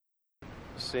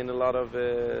seen a lot of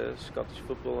Scottish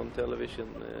football on television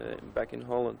back in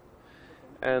Holland,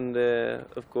 and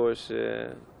of course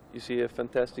you see a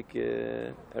fantastic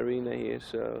arena here.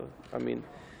 So I mean,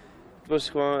 it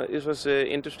was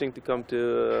interesting to come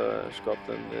to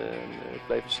Scotland and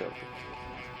play for Celtic.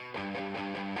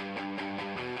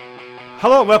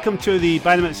 Hello, welcome to the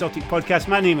By the Minute Celtic podcast.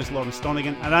 My name is Lawrence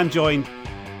Stonigan, and I'm joined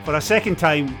for a second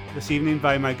time this evening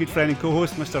by my good friend and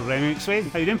co-host, Mr. Remy McSwain.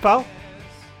 How you doing, pal?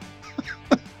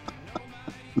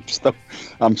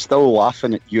 I'm still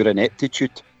laughing at your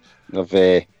ineptitude of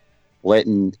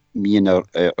letting me and our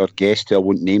guest, who I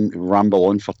won't name, ramble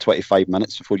on for 25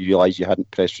 minutes before you realise you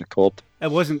hadn't pressed record. It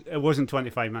wasn't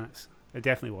 25 minutes. It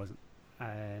definitely wasn't.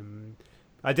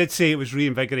 I did say it was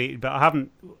reinvigorated, but I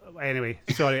haven't. Anyway,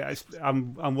 sorry,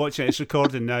 I'm watching it. It's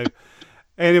recording now.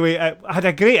 Anyway, I had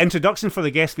a great introduction for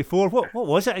the guest before. What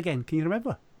was it again? Can you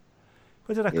remember?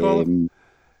 What did I call it?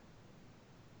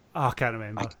 I can't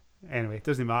remember. Anyway, it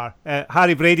doesn't matter.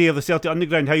 Harry Brady of the Celtic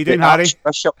Underground. How you doing, Harry?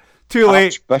 Archbishop. Too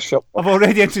late. Archbishop. I've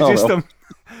already introduced him.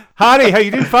 Harry, how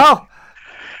you doing, pal?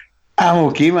 I'm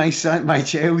okay, my son, my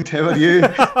child. How are you?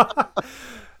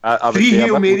 3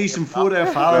 Hail Marys and 4 Our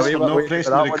Fathers for not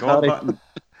pressing the record button.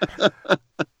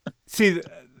 See,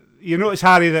 you notice,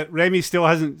 Harry, that Remy still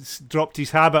hasn't dropped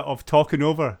his habit of talking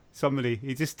over somebody.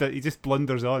 He just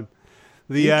blunders on.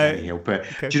 Can't help it.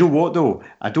 Okay. Do you know what, though?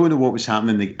 I don't know what was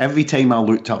happening. Every time I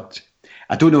looked up,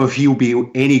 I don't know if he'll be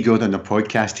any good on the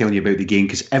podcast telling you about the game,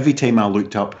 because every time I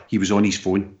looked up, he was on his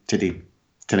phone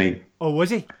tonight. Oh, was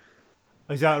he?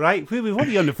 Is that right? What were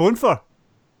you on the phone for?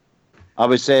 I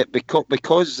was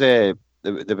because there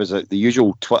was the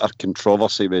usual Twitter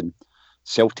controversy when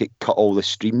Celtic cut all the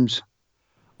streams.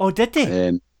 Oh, did they?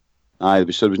 There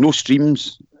was no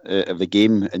streams of the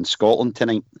game in Scotland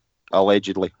tonight,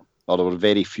 allegedly, or there were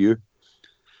very few.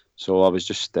 So I was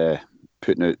just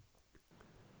putting out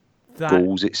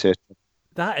goals, etc.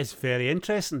 That is very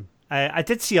interesting. I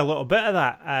did see a little bit of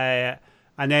that.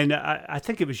 And then I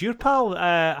think it was your pal,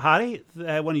 Harry,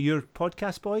 one of your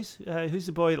podcast boys. Who's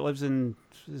the boy that lives in...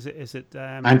 Is it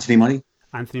Anthony Murray.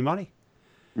 Anthony Murray.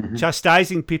 Mm-hmm.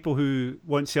 Chastising people who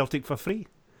want Celtic for free.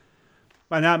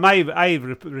 And I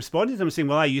responded to him saying,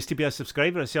 well, I used to be a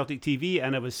subscriber of Celtic TV,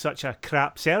 and it was such a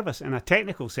crap service in a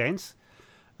technical sense.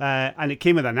 And it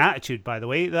came with an attitude, by the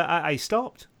way, that I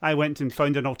stopped. I went and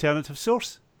found an alternative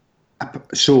source.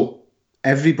 So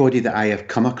everybody that I have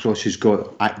come across who's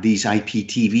got these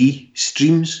IPTV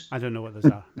streams... I don't know what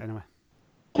those are, anyway.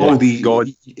 All these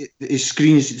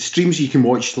streams you can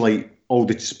watch, like all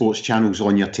the sports channels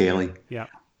on your telly. Yeah.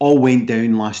 All went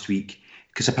down last week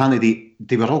because apparently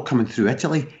they were all coming through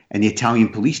Italy, and the Italian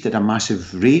police did a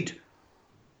massive raid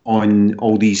on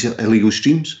all these illegal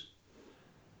streams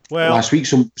last week.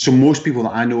 So most people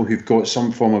that I know who've got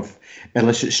some form of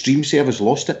illicit stream service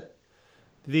lost it.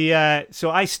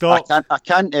 So I stopped. I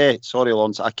can't. Sorry,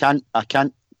 Lawrence. I can't.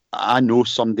 I know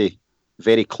somebody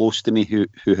very close to me who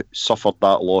suffered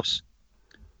that loss,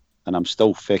 and I'm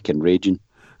still fucking raging.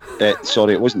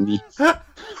 Sorry, it wasn't me.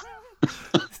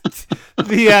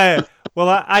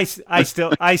 Well, I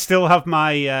still have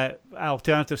my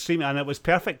alternative stream, and it was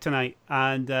perfect tonight,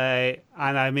 and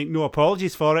I make no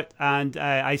apologies for it, and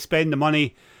I spend the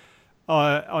money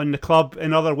on the club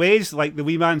in other ways, like the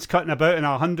wee man's cutting about in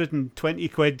a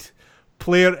 £120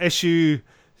 player issue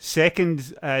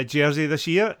second jersey this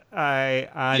year.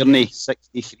 Tierney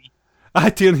 63.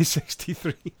 Tierney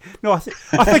 63. No, I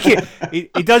think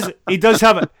he does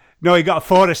have it. No, he got a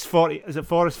Forest 40. Is it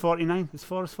Forest 49? Is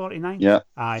Forest 49? Yeah,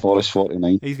 aye. Forest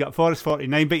 49. He's got Forest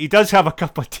 49, but he does have a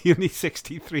couple of Tierney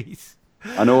 63s.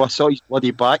 I know, I saw his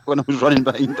bloody back when I was running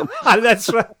behind him.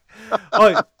 That's right.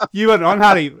 Oh, you weren't on,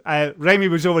 Harry. Remy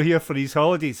was over here for his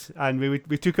holidays, and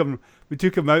we took him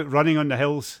out running on the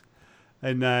hills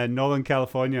in Northern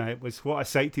California. It was what a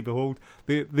sight to behold.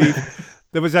 There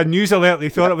was a news alert. They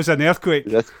thought it was an earthquake.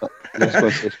 I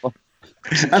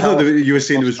thought you were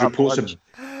saying there was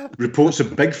reports of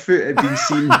Bigfoot had been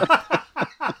seen.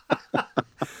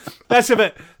 That's a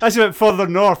bit further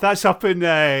north. That's up on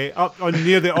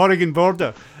near the Oregon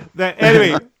border.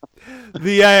 Anyway,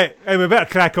 we better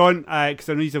crack on because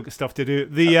I know you've got stuff to do.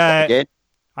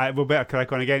 We'll better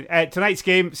crack on again. Tonight's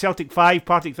game: Celtic 5,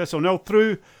 Partick Thistle 0,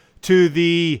 through to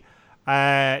the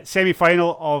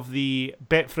semi-final of the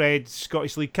Betfred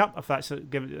Scottish League Cup, if that's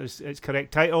its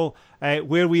correct title,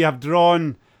 where we have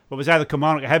drawn what was either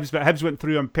Kilmarnock or Hibs, but Hibs went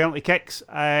through on penalty kicks.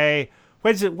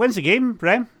 When's the game,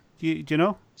 Rem? Do you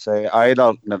know? So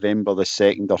either November the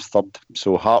 2nd or 3rd.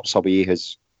 So Hearts away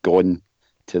has gone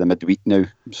to the midweek now.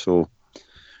 So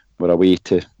we're away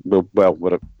to we'll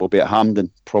be at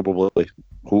Hampden probably,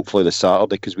 hopefully the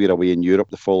Saturday, because we're away in Europe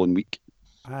the following week.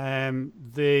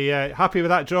 Happy with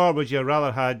that draw, or would you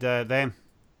rather had them?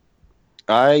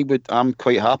 I'm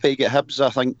quite happy to get Hibs. I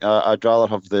think I'd rather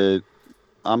have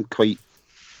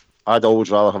I'd always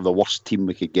rather have the worst team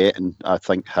we could get, and I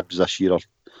think Hibs this year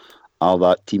are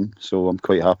that team. So I'm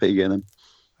quite happy to get them.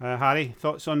 Harry,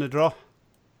 thoughts on the draw?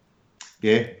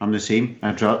 Yeah, I'm the same.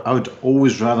 I would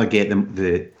always rather get them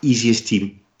the easiest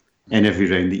team in every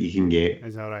round that you can get.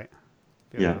 Is that right?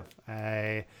 Fair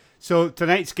Yeah. So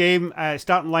tonight's game,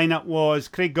 starting lineup was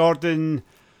Craig Gordon,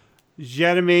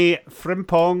 Jeremy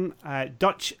Frimpong,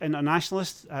 Dutch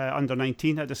internationalist, under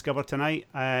 19, I discovered tonight.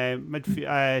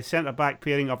 Centre back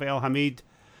pairing of El Hamid,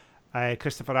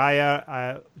 Christopher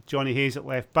Ayer, Johnny Hayes at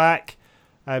left back.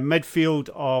 Midfield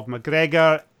of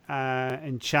McGregor,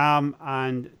 Cham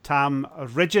and Tam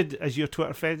Rigid, as your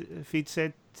Twitter feed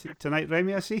said tonight,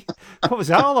 Remy, I see. What was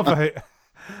that all about?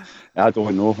 I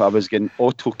don't know. I was getting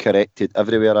auto-corrected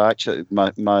everywhere. Actually,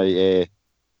 my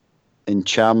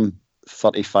Cham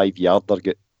 35-yarder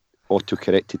get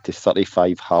auto-corrected to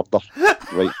 35 harder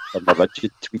right in the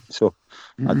Rigid tweet. So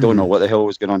I don't know what the hell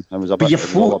was going on. I was a bit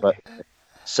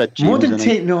Sid James. Modern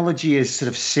technology is sort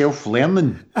of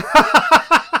self-learning.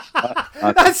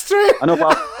 That's true. I know,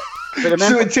 but remember,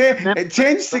 so it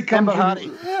tends to come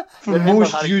from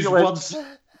most Harry, used words.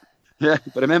 Yeah,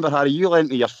 but remember, Harry, you lent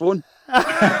me your phone.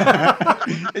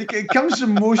 It comes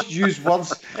from most used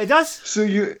words. It does. So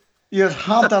you're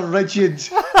harder, rigid.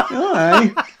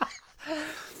 Aye.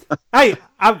 Hey,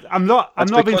 I'm not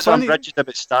being funny. I'm rigid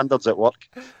about standards at work.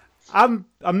 I'm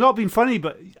not being funny,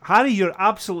 but Harry, you're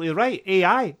absolutely right.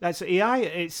 AI, that's AI.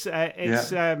 It's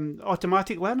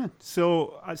automatic learning.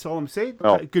 So that's all I'm saying.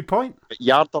 Well, good point. But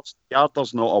yarder's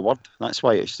not a word. That's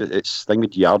why it's thing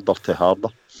with yarder to harder.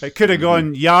 It could have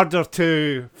gone yarder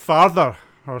to farther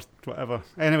or whatever.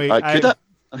 Anyway, could it?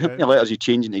 How many letters are you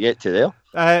changing to get to there?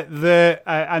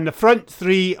 And the front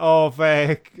three of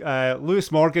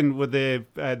Lewis Morgan with the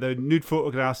nude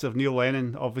photographs of Neil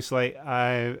Lennon, obviously.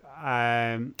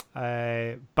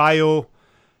 Bayo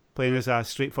playing as a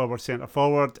straightforward centre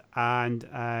forward, and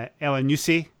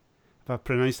Elyounoussi, if I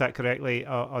pronounced that correctly,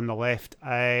 on the left.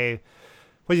 What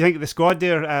do you think of the squad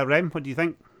there, Rem? What do you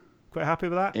think? Quite happy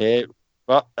with that? Yeah,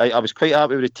 well, I was quite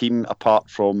happy with the team, apart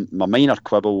from my minor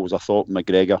quibble was I thought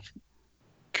McGregor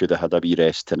could have had a wee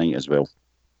rest tonight as well.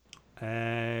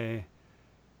 Yeah,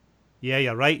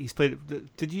 you're right. He's played.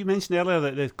 Did you mention earlier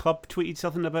that the club tweeted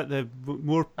something about the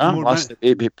more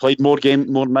he played more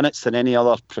minutes than any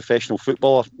other professional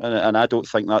footballer, and I don't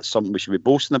think that's something we should be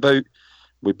boasting about.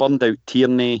 We burned out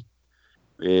Tierney.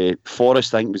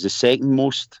 Forrest, I think, was the second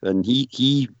most, and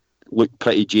he looked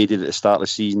pretty jaded at the start of the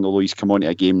season, although he's come on to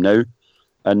a game now.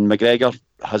 And McGregor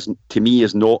has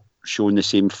not shown the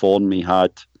same form he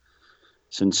had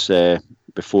since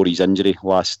before his injury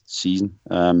last season.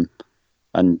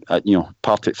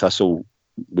 Partick Thistle,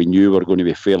 we knew were going to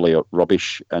be fairly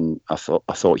rubbish, and I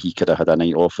thought he could have had a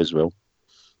night off as well.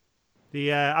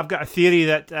 I've got a theory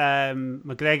that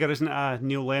McGregor isn't a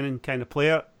Neil Lennon kind of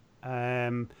player,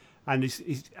 and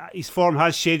his form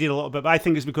has shaded a little bit. But I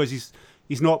think it's because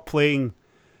he's not playing.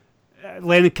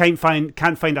 Lennon can't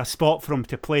find a spot for him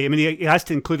to play. I mean, he has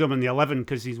to include him in the 11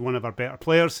 because he's one of our better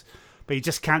players, but he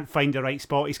just can't find the right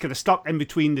spot. He's kind of stuck in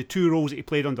between the two roles that he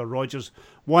played under Rodgers.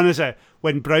 One is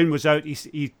when Brown was out,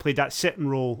 he played that sitting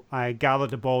role,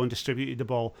 gathered the ball and distributed the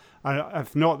ball. And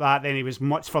if not that, then he was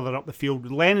much further up the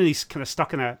field. Lennon, he's kind of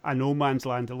stuck in a no man's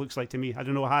land, it looks like to me. I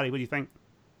don't know, Harry, what do you think?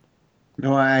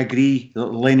 No, I agree.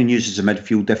 Lennon uses the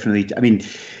midfield differently. I mean,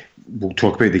 we'll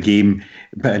talk about the game,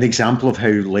 but an example of how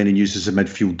Lennon uses the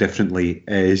midfield differently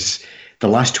is the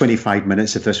last 25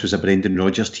 minutes. If this was a Brendan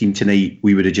Rodgers team tonight,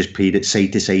 we would have just played it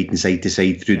side to side and side to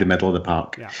side through the middle of the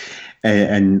park. Yeah.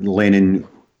 And Lennon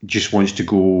just wants to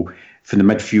go from the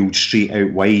midfield straight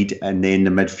out wide, and then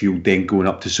the midfield then going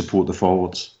up to support the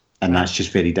forwards, and that's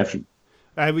just very different.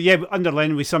 Under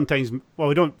Lennon, we sometimes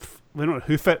we don't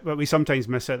hoof it, but we sometimes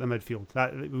miss out the midfield.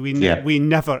 We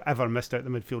never ever missed out the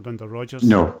midfield under Rodgers.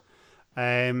 No.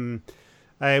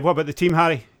 What about the team,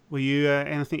 Harry? Were you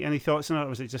any thoughts on it, or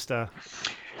was it just a?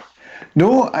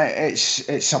 No,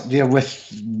 it's up there with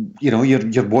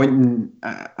you're wanting.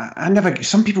 I never.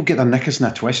 Some people get their knickers in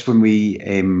a twist when we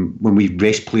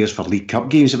rest players for League Cup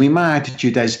games. I mean, my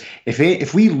attitude is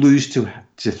if we lose to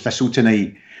Thistle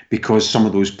tonight because some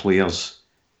of those players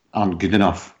aren't good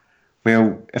enough,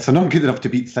 well, if they're not good enough to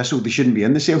beat Thistle, they shouldn't be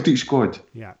in the Celtic squad.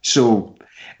 Yeah. So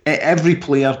every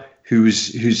player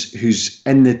who's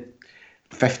in the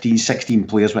 15, 16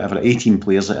 players, whatever, 18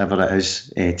 players, whatever it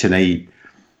is tonight,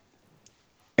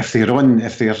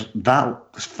 if they're that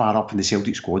far up in the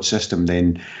Celtic squad system,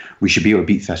 then we should be able to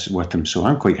beat this with them. So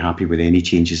I'm quite happy with any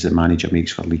changes the manager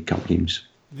makes for League Cup games.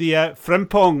 The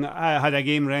Frimpong had a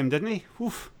game, Rem, didn't he?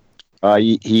 Oof.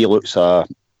 He looks a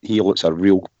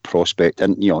real prospect,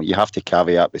 and you have to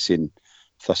caveat by saying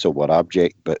Thistle were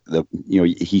abject, but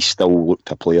he still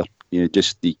looked a player. You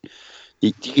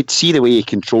could see the way he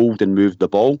controlled and moved the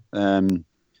ball.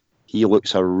 He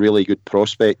looks a really good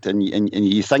prospect, and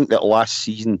you think that last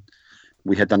season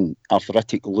we had an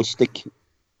arthritic Lustig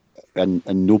and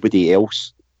nobody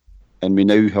else, and we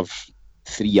now have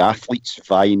 3 athletes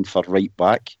vying for right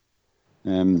back.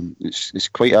 It's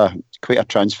quite a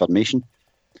transformation,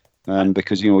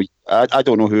 because I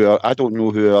don't know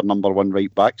who our number 1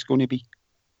 right back's going to be.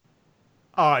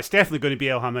 Oh, it's definitely going to be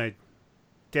El Hamid.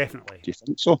 Definitely. Do you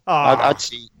think so? I'd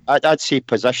say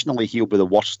positionally he'll be the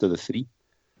worst of the 3.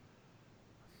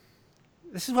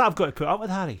 This is what I've got to put up with,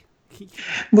 Harry.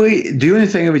 Well, the only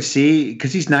thing I would say,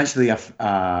 because he's naturally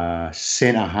a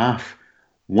centre half,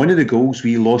 one of the goals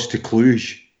we lost to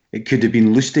Cluj, it could have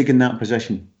been Lustig in that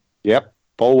position. Yep,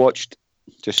 ball watched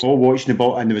the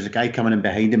ball, and there was a guy coming in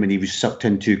behind him, and he was sucked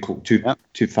in too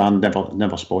far, and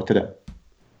never spotted it.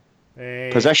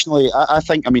 Positionally, I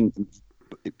think.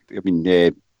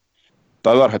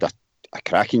 Bauer had a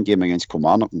cracking game against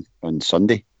Kilmarnock on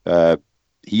Sunday.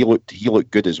 He looked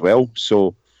good as well.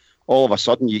 So all of a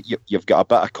sudden, you've got a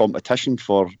bit of competition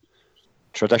for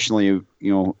traditionally,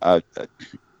 a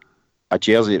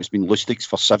jersey that's been Lustig's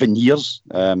for 7 years.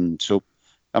 So,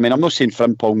 I'm not saying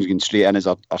Frimpong's going straight in as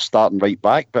our starting right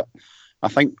back, but I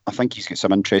think he's got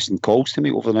some interesting calls to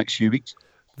make over the next few weeks.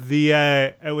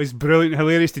 It was brilliant,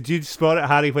 hilarious. Did you spot it,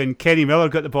 Harry, when Kenny Miller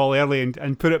got the ball early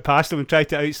and put it past him and tried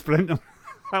to out-sprint him?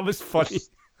 That was funny.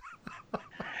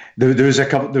 There was a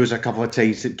couple of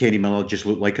times that Kenny Miller just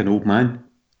looked like an old man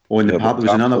on the park.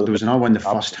 There was another one in the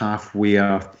first half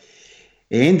where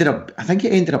it ended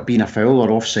up being a foul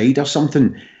or offside or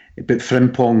something. But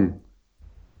Frimpong,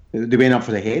 they went up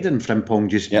for the head and Frimpong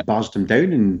just buzzed him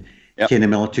down, and Kenny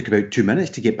Miller took about 2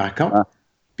 minutes to get back up.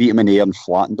 Beat him in the air and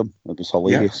flattened him. It was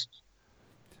hilarious.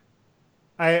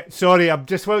 Sorry, I'm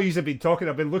just while you've been talking,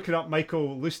 I've been looking up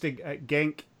Michael Lustig at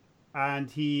Genk,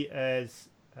 and he is.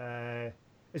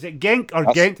 Is it Genk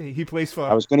or Ghent he plays for?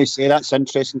 I was going to say that's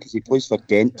interesting because he plays for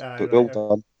Ghent, but well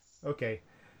done. Okay.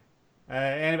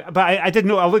 Anyway, but I didn't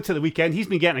know. I looked at the weekend. He's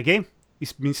been getting a game.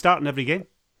 He's been starting every game.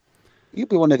 He'll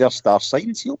be one of their star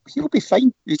signings. He'll be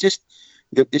fine. It's just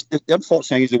the unfortunate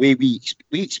thing is the way we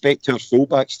expect our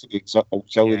fullbacks to be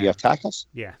auxiliary attackers.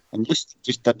 Yeah. And just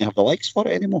didn't have the legs for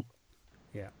it anymore.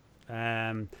 Yeah.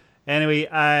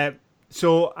 Anyway.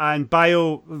 So, and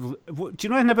Bio, do you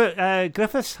know anything about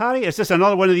Griffiths, Harry? Is this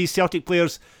another one of these Celtic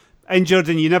players injured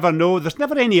and you never know? There's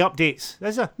never any updates,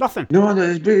 is there? Nothing. No,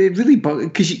 it really bugs,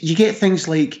 because you get things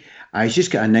like, he's just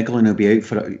got a niggle and he'll be out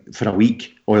for a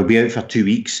week, or he'll be out for 2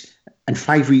 weeks, and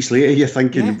 5 weeks later you're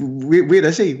thinking, where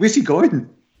is he? Where's he going?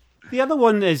 The other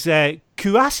one is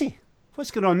Kouassi.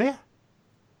 What's going on there?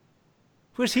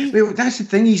 Where's he? Well, that's the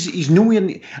thing, he's nowhere,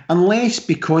 unless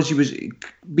because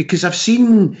I've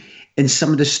seen in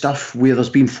some of the stuff where there's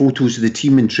been photos of the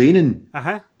team in training,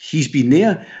 he's been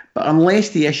there. But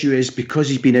unless the issue is because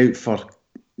he's been out for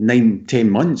 9-10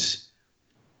 months,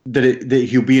 that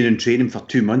he'll be in training for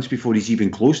 2 months before he's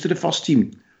even close to the first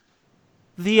team.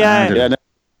 The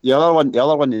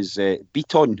other one is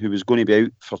Beaton, who was going to be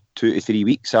out for 2 to 3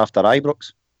 weeks after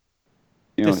Ibrox.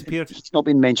 Disappeared. He's not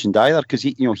been mentioned either because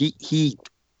he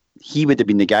would have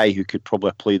been the guy who could probably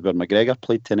have played where McGregor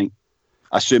played tonight,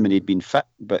 assuming he'd been fit,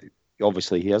 but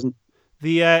obviously he hasn't.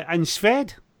 And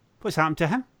Sved, what's happened to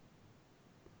him?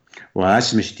 Well,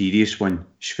 that's a mysterious one,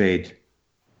 Sved.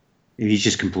 He's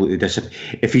just completely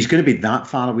disappeared. If he's going to be that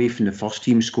far away from the first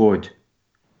team squad,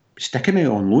 stick him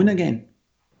out on loan again.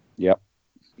 Yep.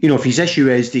 If his issue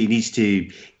is that he needs to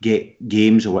get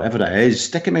games or whatever it is,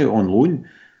 stick him out on loan.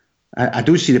 I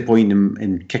don't see the point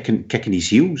in kicking his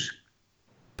heels.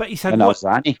 But he said, and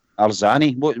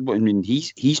Arzani, what I mean,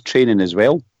 he's training as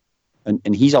well,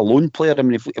 and he's a lone player. I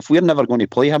mean, if we're never going to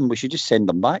play him, we should just send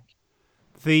him back.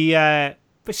 But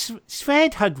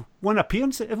Sved had one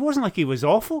appearance. It wasn't like he was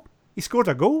awful. He scored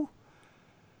a goal.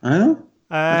 I know.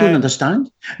 I don't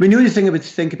understand. I mean, the only thing I would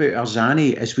think about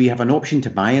Arzani is we have an option to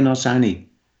buy an Arzani.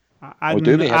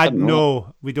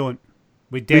 No, we don't.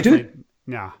 We definitely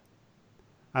nah.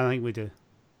 I think we do.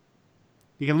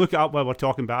 You can look it up while we're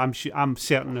talking, but I'm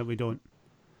certain that we don't.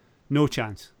 No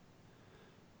chance.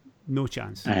 No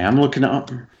chance. I'm looking it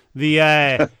up.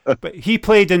 But he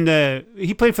played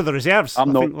for the reserves.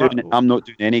 I'm not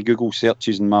doing any Google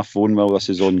searches on my phone while this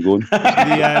is ongoing.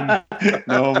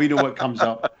 No, we know what comes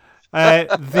up.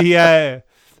 Anyway,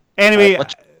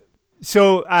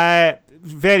 so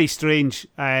very strange.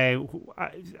 I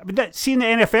mean, seeing the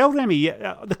NFL, Remy,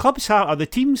 the clubs or the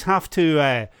teams have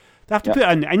to put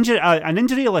an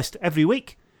injury list every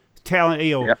week,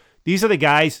 telling these are the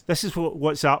guys, this is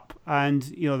what's up, and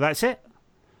that's it.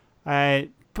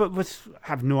 But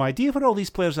have no idea what all these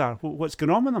players are, what's going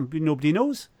on with them. Nobody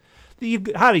knows.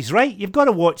 Harry's right. You've got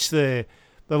to watch the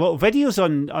little videos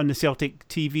on the Celtic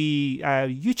TV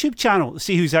YouTube channel to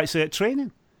see who's actually at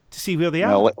training, to see where they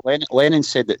are. Lennon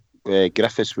said that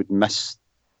Griffiths would miss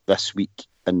this week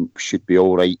and should be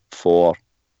all right for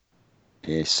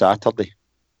Saturday.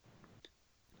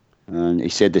 And he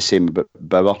said the same about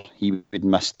Bauer. He would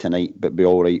miss tonight, but be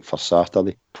all right for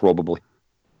Saturday, probably.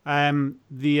 But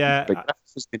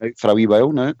Griffiths has been out for a wee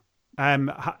while now.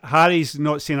 Harry's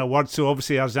not saying a word, so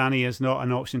obviously Arzani is not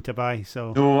an option to buy.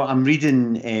 So no, I'm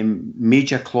reading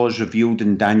major clause revealed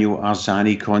in Daniel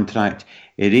Arzani contract.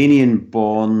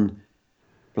 Iranian-born,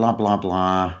 blah blah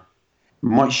blah.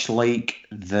 Much like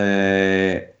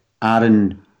the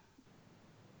Aaron,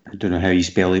 I don't know how you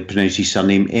pronounce his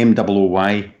surname,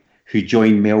 MOOY, who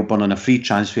joined Melbourne on a free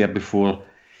transfer before.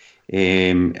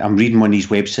 I'm reading one of these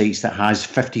websites that has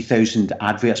 50,000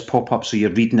 adverts pop up, so you're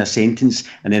reading a sentence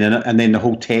and then the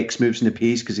whole text moves in the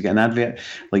page because you get an advert,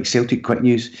 like Celtic Quick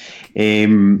News.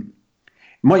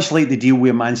 Much like the deal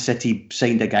where Man City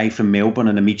signed a guy from Melbourne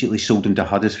and immediately sold him to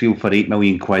Huddersfield for £8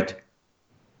 million.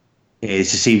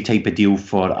 It's the same type of deal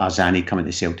for Arzani coming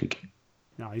to Celtic.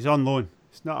 No, he's on loan.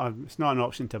 It's not an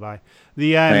option to buy.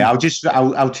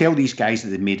 I'll tell these guys that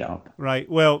they've made it up. Right.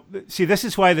 Well, see, this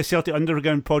is why the Celtic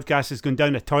Underground podcast has gone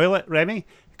down the toilet, Remy,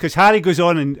 because Harry goes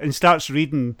on and starts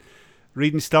reading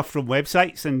stuff from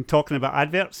websites and talking about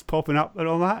adverts popping up and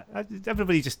all that.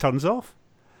 Everybody just turns off.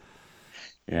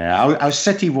 Yeah, our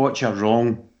City Watch are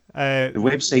wrong. The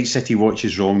website City Watch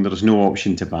is wrong. There's no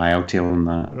option to buy. I'll tell them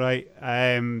that. Right.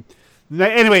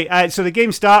 Anyway, so the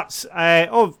game starts.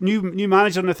 New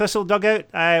manager in the Thistle dugout.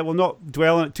 We'll not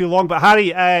dwell on it too long. But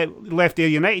Harry left Ayr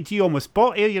United. You almost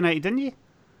bought Ayr United, didn't you?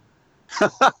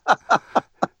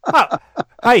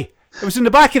 Hey, it was in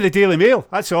the back of the Daily Mail.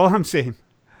 That's all I'm saying.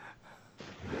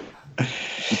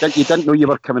 You didn't know you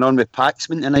were coming on with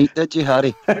Paxman tonight, did you,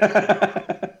 Harry?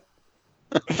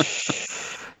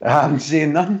 I'm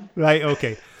saying nothing. Right.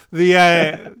 Okay.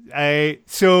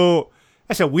 So.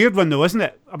 That's a weird one, though, isn't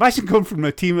it? Imagine going from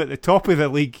a team at the top of the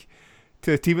league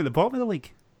to a team at the bottom of the league.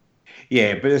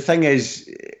 Yeah, but the thing is,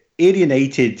 Ayr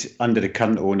United, under the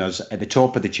current owners, at the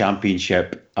top of the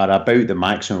Championship, are about the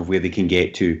maximum of where they can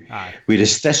get to. Aye.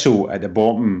 Whereas Thistle, at the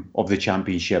bottom of the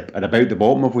Championship, are about the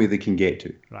bottom of where they can get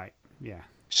to. Right, yeah.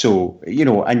 So,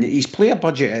 and his player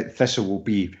budget at Thistle will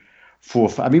be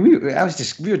I mean, we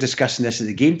were discussing this at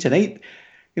the game tonight.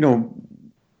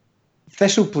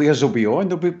 Thistle players will be on.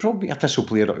 There'll be probably a Thistle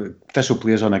players on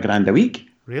 £1,000 a week.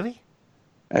 Really?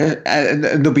 And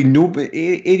there'll be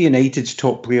Ayr United's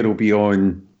top player will be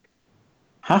on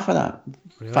half of that,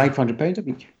 really? £500 a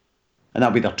week, and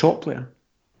that'll be their top player.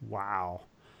 Wow.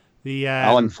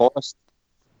 Alan Forrest.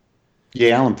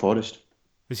 Yeah, Alan Forrest.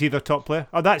 Is he their top player?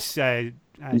 Oh, that's James.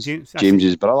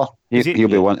 James's brother. He'll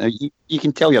be one. You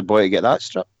can tell your boy to get that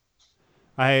strip.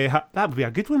 That would be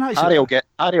a good one, actually.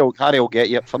 Harry will get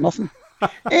you up for nothing.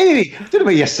 Anyway, I don't know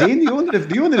what you're saying. The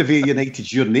owner of Ayr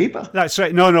United's your neighbour. That's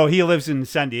right. No, he lives in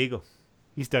San Diego.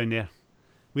 He's down there.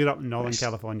 We're up in Northern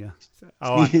California.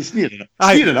 It's near enough.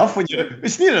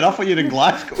 It's near enough when you're in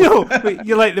Glasgow.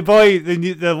 You're like the boy,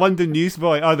 the London news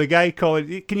boy, or the guy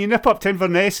calling. Can you nip up to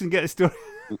Inverness and get a story?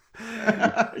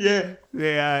 Yeah.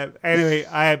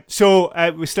 Anyway, so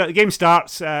the game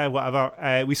starts.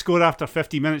 Whatever. We score after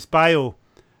 50 minutes. Bio.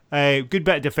 Good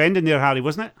bit of defending there, Harry,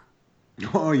 wasn't it?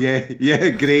 Oh yeah,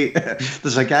 great.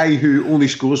 There's a guy who only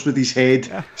scores with his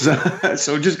head, so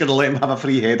I'm just going to let him have a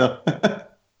free header.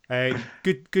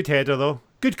 Good header though.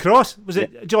 Good cross. Was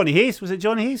it Johnny Hayes?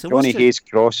 Johnny Hayes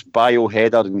cross, Bio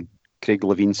header, and Craig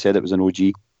Levine said it was an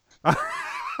OG.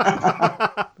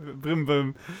 Boom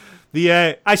boom.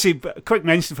 Actually, quick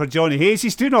mention for Johnny Hayes.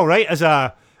 He's doing all right as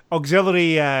a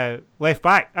auxiliary left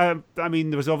back. I mean,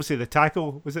 there was obviously the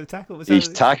tackle. Was it the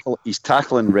tackle? His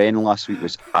tackle in Rennes last week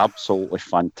was absolutely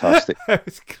fantastic. It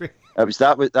was great.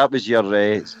 That was your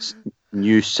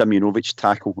new Simunovic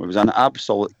tackle. It was an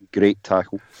absolute great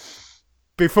tackle.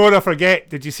 Before I forget,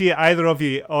 did you see it, either of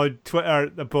you, on Twitter?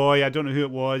 The boy, I don't know who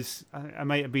it was. I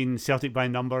might have been Celtic by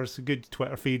Numbers. A good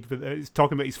Twitter feed, but it's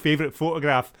talking about his favourite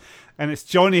photograph, and it's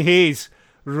Johnny Hayes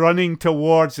running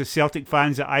towards the Celtic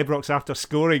fans at Ibrox after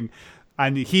scoring,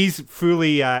 and he's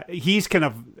fully he's kind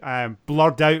of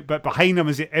blurred out, but behind him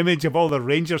is the image of all the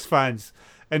Rangers fans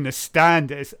in the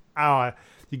stand. It's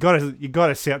You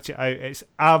gotta search it out. It's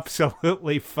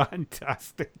absolutely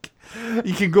fantastic.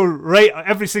 You can go right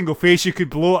every single face. You could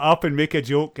blow it up and make a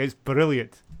joke. It's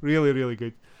brilliant. Really, really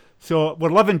good. So we're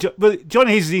loving.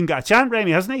 Johnny Hayes has even got a chant,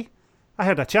 Remy, hasn't he? I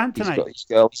heard a chant tonight. He's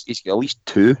got at least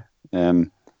two,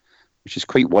 which is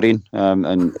quite worrying.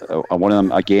 And one of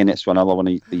them again, it's another one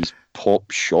of these pop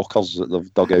shockers that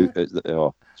they've dug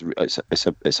out.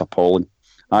 It's appalling.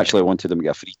 I actually wanted them to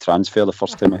get a free transfer the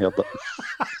first time I heard it.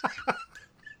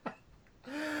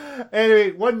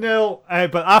 Anyway,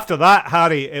 1-0. But after that,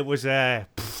 Harry, it was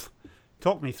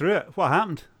talk me through it. What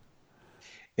happened?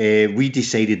 We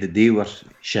decided that they were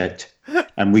shit,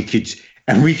 and we could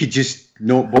just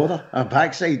not bother our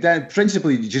backside.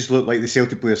 Principally, it just looked like the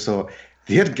Celtic players thought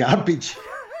they're garbage,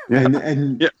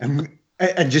 and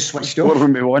just switched off. Score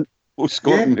when we want. We'll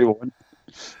score when we want.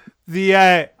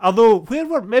 Although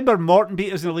remember Morton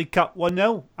beat us in the League Cup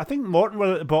 1-0. I think Morton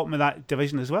were at the bottom of that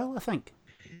division as well. I think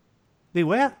they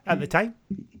were at the time.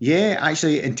 Yeah,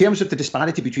 actually, in terms of the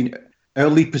disparity between our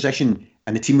league position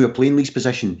and the team we were playing league's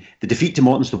position, the defeat to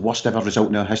Morton's the worst ever result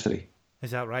in our history.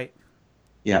 Is that right?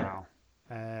 Yeah.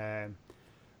 Wow.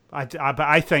 But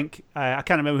I think I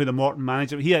can't remember who the Morton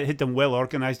manager. He had them well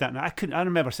organised that night. I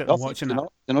remember sitting Duffy, watching that.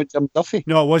 You know Jim Duffy?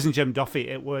 No, it wasn't Jim Duffy.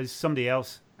 It was somebody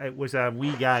else. It was a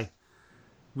wee guy,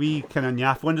 wee kind of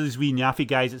naff. One of those wee naffy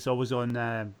guys that's always on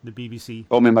the BBC.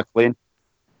 Tommy McLean.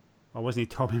 Or wasn't he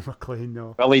Tommy McLean?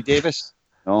 No. Billy Davis.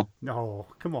 No. No,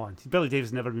 come on. Billy Davis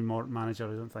has never been Morton manager,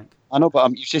 I don't think. I know,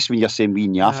 but it's just when you're saying wee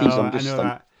naffies, No, I'm just I know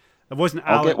that. It wasn't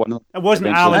I'll Alan. get one of them It wasn't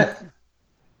eventually. Alan.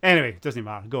 Anyway, it doesn't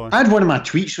matter. Go on. I had one of my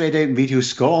tweets read out in Radio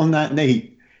Scotland that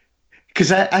night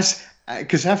because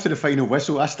after the final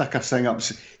whistle, I stuck a thing up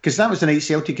because that was the night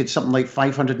Celtic had something like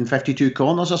 552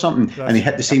 corners or something, and they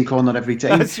hit the same corner every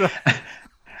time. That's right.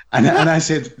 And I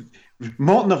said,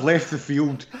 Morton have left the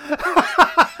field.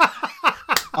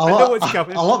 know what's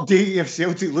coming. I'll update you if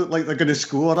Celtic look like they're going to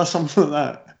score or something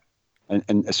like that.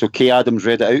 And it's okay, Adams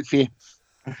read it out for you.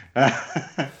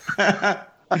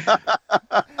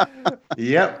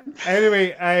 Yep.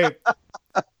 Anyway,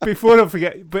 before I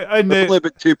forget, but only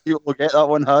about two people will get that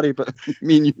one, Harry. But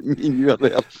me and you are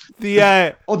there.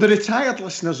 The the retired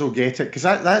listeners will get it because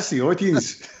that's the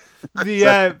audience. what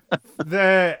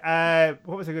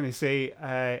was I going to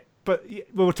say? But we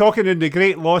were talking in the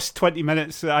great lost 20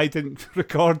 minutes that I didn't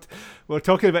record. We were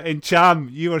talking about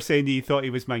Ncham. You were saying he thought he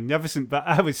was magnificent, but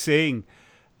I was saying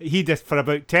he did for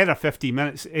about 10 or 15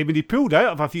 minutes. I mean, he pulled out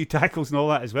of a few tackles and all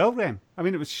that as well, Ren. I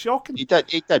mean, it was shocking. He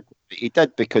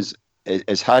did because,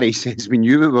 as Harry says, we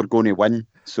knew we were going to win.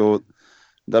 So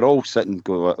they're all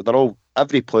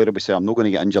every player will be saying, I'm not going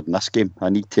to get injured in this game.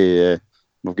 I need to,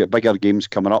 we've got bigger games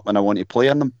coming up and I want to play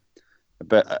in them.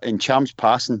 But in Cham's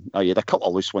passing, he had a couple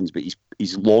of loose ones, but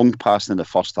his long passing in the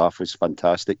first half was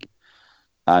fantastic.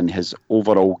 And his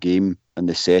overall game in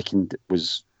the second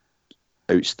was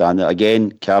outstanding.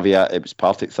 Again, caveat, it was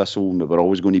Partick Thistle and we were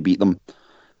always going to beat them.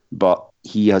 But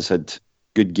he has had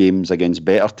good games against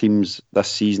better teams this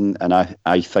season, and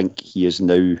I think he is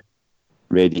now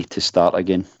ready to start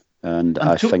again. And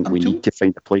I think we need to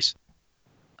find a place.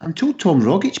 I'm told Tom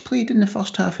Rogic played in the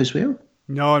first half as well.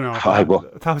 No,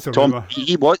 that was a Tom, rumour.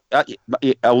 he was,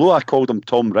 although I called him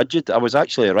Tom Rigid, I was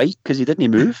actually right because he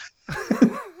didn't move.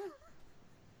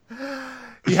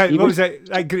 What was it?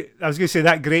 I was going to say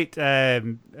that great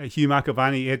Hugh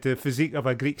McIlvanney. He had the physique of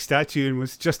a Greek statue and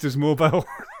was just as mobile.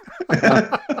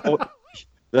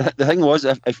 The thing was,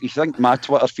 if you think my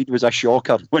Twitter feed was a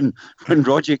shocker, when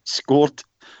Rogic scored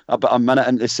about a minute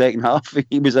into the second half,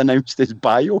 he was announced as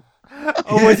bio.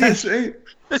 Oh, was he? That's right.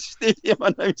 The stadium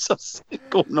announcers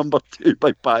goal number 2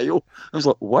 by bio. I was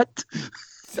like, what?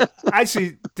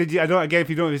 Actually, did you? I don't. Again,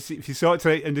 if you saw it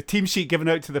tonight, in the team sheet given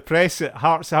out to the press at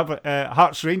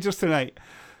Hearts Rangers tonight.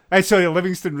 Sorry,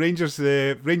 Livingston Rangers.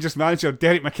 The Rangers manager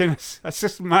Derek McInnes,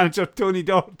 assistant manager Tony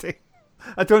Doherty.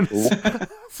 I don't know.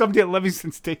 Somebody at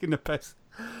Livingston's taking the piss.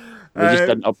 They just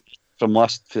didn't up from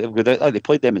last. They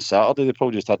played them on Saturday. They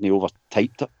probably just hadn't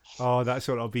overtyped it. Oh, that's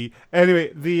what it'll be.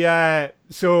 Anyway,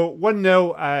 so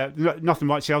 1-0. Nothing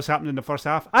much else happened in the first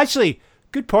half. Actually,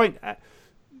 good point.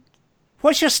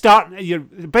 What's your start? Your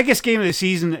biggest game of the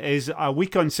season is a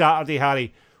week on Saturday,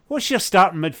 Harry. What's your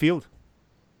starting midfield?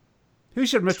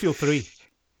 Who's your midfield three?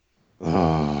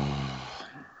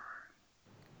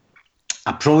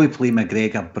 I probably play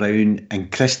McGregor, Brown,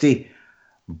 and Christie,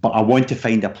 but I want to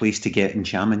find a place to get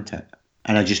Ncham into it,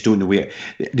 and I just don't know where.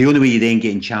 The only way you then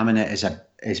get Ncham in it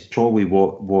is probably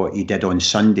what he did on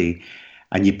Sunday,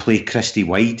 and you play Christie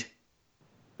wide,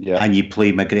 and you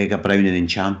play McGregor, Brown, and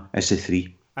Ncham as the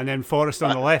three. And then Forrest on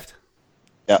the left.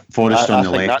 Yeah, Forrest on the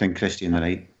left and Christie on the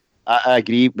right. I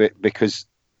agree, because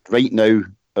right now,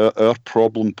 our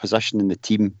problem position in the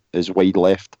team is wide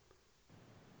left.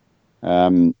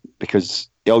 Because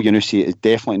Elyounoussi is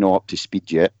definitely not up to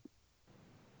speed yet.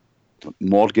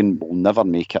 Morgan will never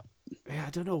make it. Yeah, I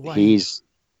don't know why. Hayes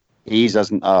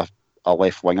isn't a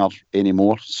left winger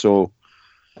anymore. So,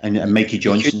 and Mikey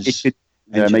Johnson's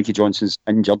Mikey Johnson's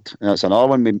injured. And that's another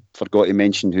one we forgot to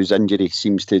mention, whose injury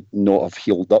seems to not have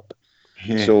healed up.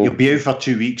 Yeah, so he'll be out for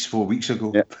 2 weeks, 4 weeks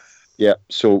ago. Yeah.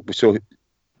 So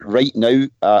right now,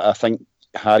 I think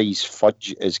Harry's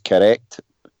fudge is correct.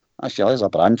 Actually, there's a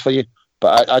brand for you.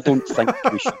 But I don't think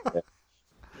we should.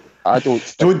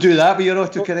 Don't do that with your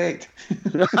autocorrect.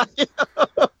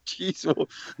 Jeez,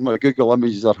 my Google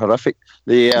images are horrific.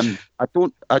 I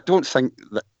don't think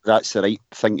that's the right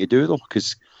thing to do though,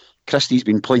 because Christie's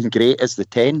been playing great as the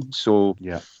 10. So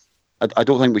yeah, I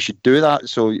don't think we should do that.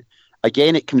 So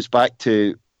again, it comes back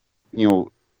to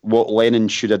what Lennon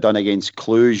should have done against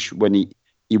Cluj when he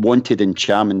wanted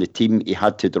Cham in the team. He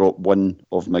had to drop one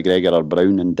of McGregor or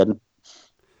Brown and didn't.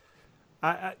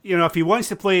 If he wants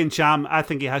to play Cham, I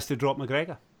think he has to drop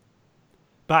McGregor.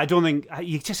 But I don't think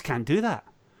you just can't do that.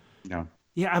 No.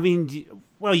 Yeah, I mean,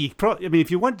 well, if you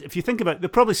think about it, they'll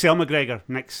probably sell McGregor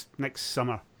next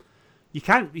summer. You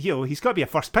can't, he's got to be a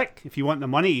first pick if you want the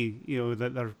money,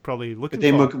 that they're probably looking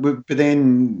for. But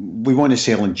then we want to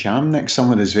sell Cham next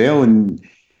summer as well, and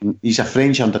he's a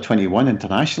French under-21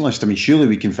 internationalist. I mean, surely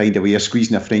we can find a way of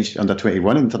squeezing a French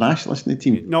under-21 internationalist in the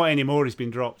team. Not anymore. He's been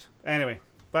dropped. Anyway.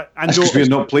 But that's because we're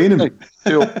not playing him.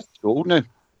 Too old now, is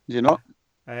he not?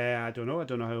 I don't know. I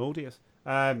don't know how old he is.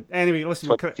 Anyway,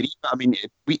 listen. I mean,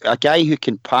 a guy who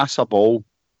can pass a ball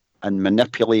and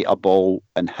manipulate a ball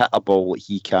and hit a ball that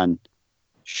he can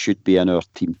should be in our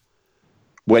team.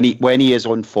 When he is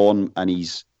on form and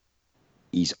he's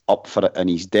up for it, and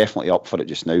he's definitely up for it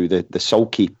just now. The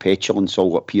sulky petulance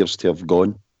all appears to have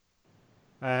gone.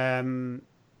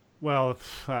 Well,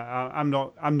 I'm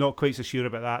not quite so sure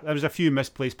about that. There was a few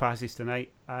misplaced passes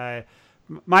tonight.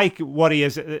 My worry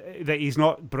is that he's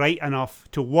not bright enough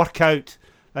to work out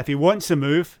if he wants a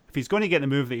move. If he's going to get the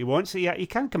move that he wants, he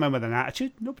can't come in with an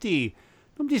attitude. Nobody's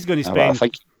going to spend.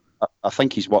 I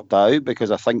think he's worked that out,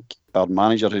 because I think our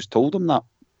manager has told him that.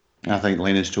 I think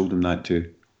Lennon's told him that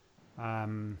too.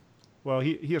 Well,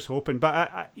 here's hoping. But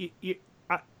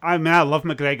I mean, I love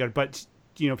McGregor, but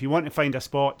if you want to find a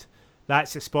spot,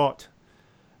 that's the spot.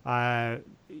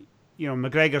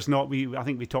 McGregor's not. I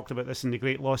think we talked about this in the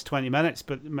Great Lost 20 Minutes,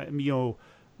 but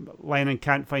Lennon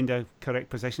can't find a correct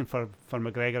position for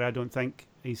McGregor. I don't think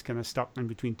he's kind of stuck in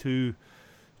between two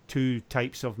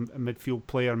types of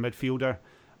midfielder.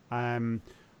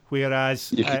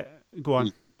 Whereas, go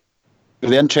on.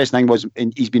 The interesting thing was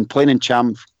he's been playing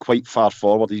Cham quite far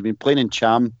forward. He's been playing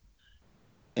Cham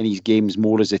in his games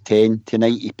more as a 10.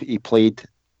 Tonight he played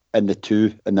in the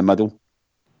 2 in the middle,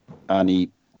 and he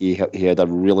had a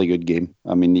really good game.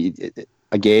 I mean,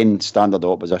 again, standard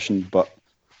opposition, but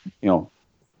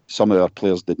some of our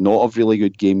players did not have really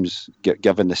good games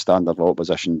given the standard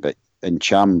opposition. But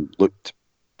Cham looked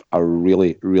a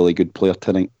really, really good player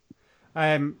tonight.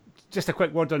 Just a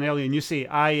quick word on Elyounoussi.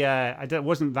 I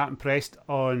wasn't that impressed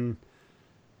on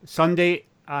Sunday,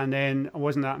 and then I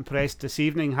wasn't that impressed this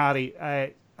evening, Harry.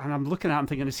 And I'm looking at him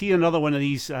thinking, is he another one of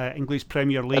these English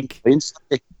Premier League? He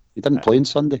didn't play on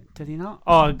Sunday. Did he not?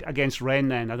 Oh, against Rennes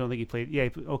then. I don't think he played. Yeah,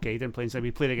 okay, he didn't play on Sunday.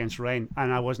 He played against Rennes,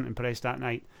 and I wasn't impressed that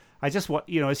night.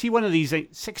 Is he one of these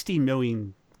 16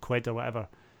 million quid or whatever?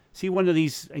 Is he one of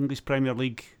these English Premier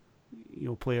League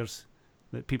players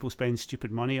that people spend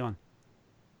stupid money on?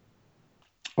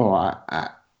 Oh,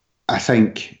 I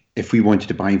think if we wanted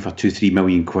to buy him for 2-3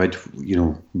 million quid,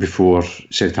 before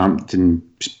Southampton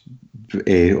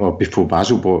or before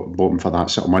Basel bought him for that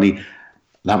sort of money,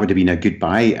 that would have been a good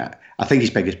buy. I think his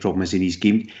biggest problem is in his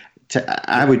game.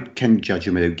 I can't judge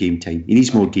him without game time. He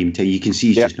needs more game time. You can see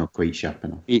he's just not quite sharp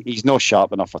enough. He's not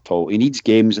sharp enough at all. He needs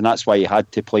games, and that's why he had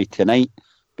to play tonight.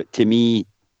 But to me,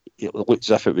 it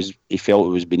looked as if he felt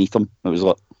it was beneath him. It was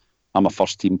like, I'm a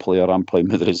first team player, I'm playing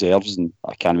with the reserves, and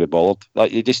I can't be bothered.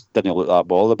 He just didn't look that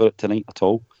bothered about it tonight at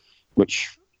all,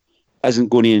 which isn't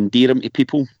going to endear him to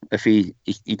people if he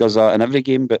does that in every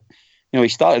game. But he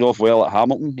started off well at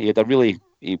Hamilton. He had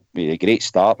a great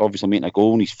start, obviously making a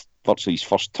goal in his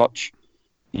first touch.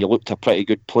 He looked a pretty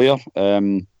good player,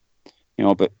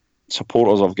 but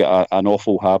supporters have got an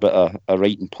awful habit of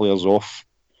writing players off,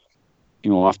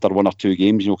 after one or two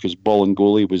games, because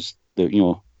Bolingoli was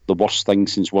the worst thing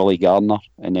since Willie Gardner,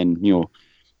 and then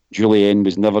Julian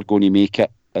was never going to make it,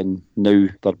 and now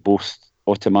they're both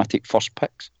automatic first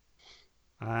picks.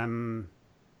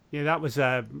 That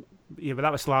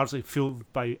was largely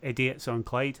fueled by idiots on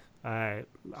Clyde.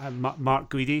 Mark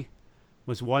Guidi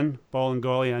was one, ball and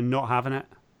golly, and not having it,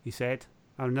 he said.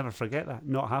 I'll never forget that,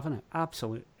 not having it.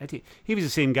 Absolute idiot. He was the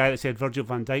same guy that said Virgil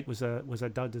van Dijk was a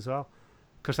dud as well.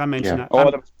 Because I mentioned that. Oh,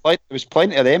 there was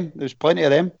plenty of them. There was plenty of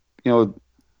them. You know,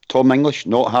 Tom English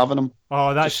not having him.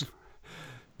 Oh, that's...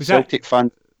 Celtic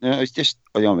fan. You know, it's just,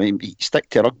 you know, I mean, stick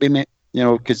to rugby, mate. You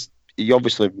know, because you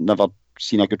obviously have never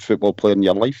seen a good football player in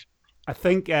your life. I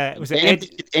think, was it Ed?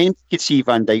 Anyone could see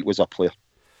Van Dijk was a player.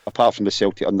 Apart from the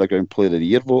Celtic Underground Player of the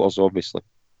Year voters, obviously.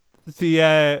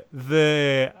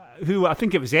 Who I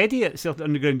think it was Eddie at Celtic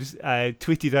Underground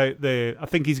tweeted out I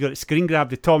think he's got it screen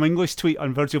grabbed, the Tom English tweet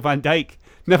on Virgil van Dijk.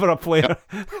 Never a player.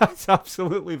 Yep. That's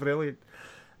absolutely brilliant.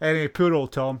 Anyway, poor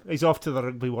old Tom. He's off to the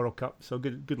Rugby World Cup, so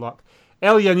good luck.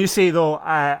 Elian, you say though,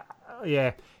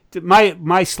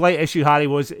 my slight issue, Harry,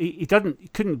 was he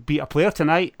couldn't beat a player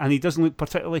tonight, and he doesn't look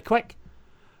particularly quick.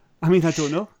 I mean, I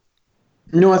don't know.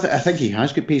 No, I think he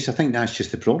has good pace. I think that's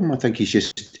just the problem. I think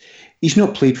he's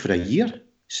not played for a year.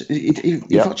 He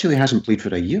virtually hasn't played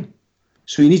for a year.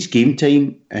 So he needs game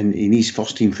time and he needs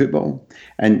first team football.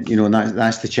 And, you know,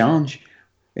 that's the challenge.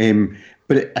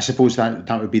 But I suppose that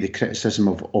would be the criticism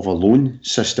of a loan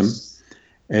system,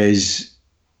 is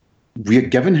we're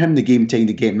giving him the game time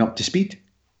to get him up to speed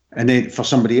and then for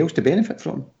somebody else to benefit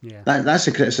from. Yeah. That's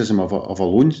the criticism of a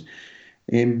loan.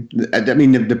 I mean,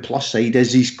 the plus side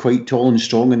is he's quite tall and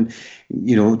strong, and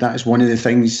you know that's one of the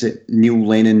things that Neil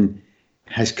Lennon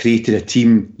has created, a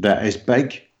team that is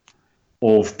big,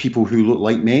 of people who look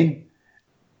like men,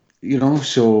 you know,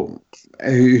 so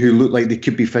who look like they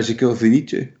could be physical if they need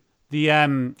to.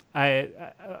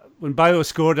 When Bayo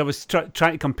scored, I was trying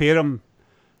to compare him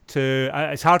to.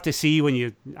 It's hard to see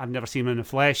I've never seen him in the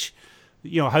flesh.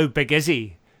 You know, how big is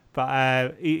he?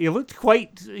 But he looked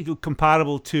quite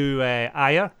comparable to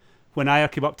Ajer when Ajer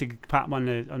came up to pat him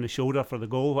on the shoulder for the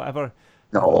goal, whatever.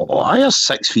 No, Ayer's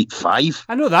 6'5".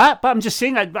 I know that, but I'm just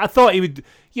saying. I thought he would.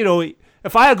 You know, if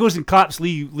Ajer goes and claps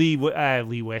Lee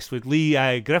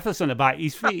Griffiths on the back, he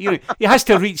has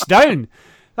to reach down.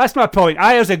 That's my point.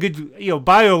 Ayer's a good. You know,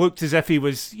 Bayo looked as if he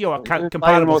was a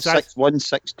comparable size.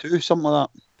 6'1", 6'2", something like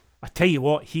that. I tell you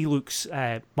what, he looks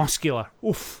muscular.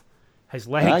 Oof. His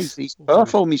legs. He's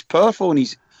powerful. He's powerful, and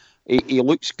he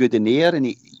looks good in the air, and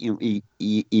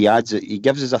he adds it. He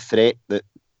gives us a threat that,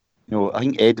 you know. I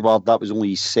think Edouard, that was only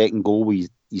his second goal with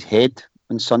his head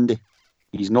on Sunday.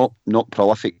 He's not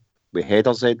prolific with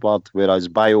headers, Edouard. Whereas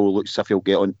Bayo looks as if he'll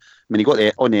get on. I mean, he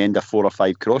got on the end of 4 or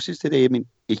 5 crosses today. I mean,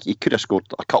 he could have scored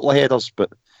a couple of headers,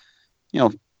 but you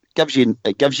know,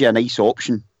 it gives you a nice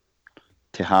option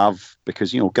to have,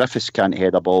 because you know Griffiths can't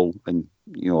head a ball, and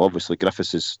you know obviously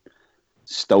Griffiths is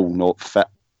still not fit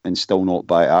and still not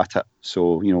back at it.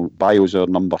 So, you know, Bayo's our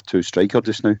number 2 striker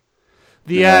just now.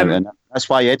 And that's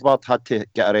why Edouard had to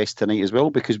get a rest tonight as well,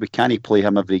 because we can't play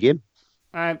him every game.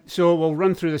 So we'll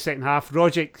run through the second half.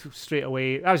 Rogic straight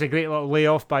away. That was a great little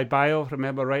layoff by Bayo,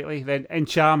 remember rightly. Then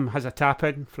Incham has a tap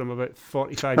in from about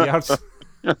 45 yards.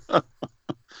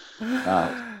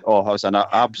 That was an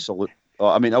absolute...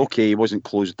 I mean, okay, he wasn't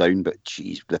closed down, but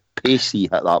geez, the pace he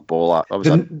hit that ball at.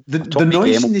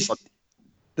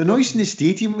 The noise in the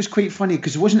stadium was quite funny,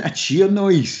 because it wasn't a cheer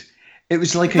noise. It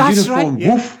was like a uniform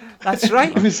woof. That's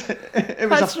right. It was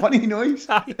a funny noise.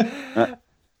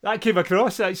 That came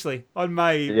across actually on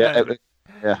my. It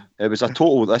was a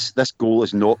total. This goal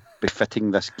is not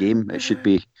befitting this game. It should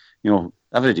be, you know,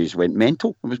 everybody just went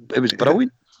mental. It was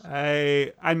brilliant.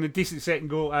 And a decent second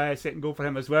goal for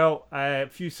him as well. A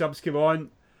few subs came on.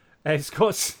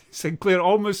 Scott Sinclair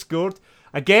almost scored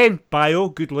again. Bayo,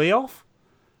 good layoff.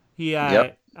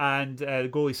 And the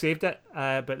goalie saved it,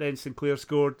 but then Sinclair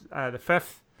scored the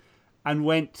 5th and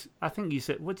went. I think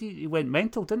he went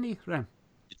mental, didn't he, Rem?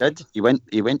 He did. He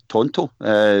went tonto.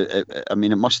 I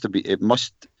mean,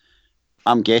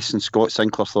 I'm guessing Scott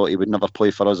Sinclair thought he would never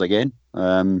play for us again,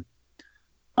 and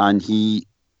he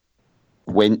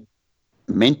went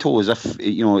mental, as if,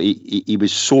 you know, he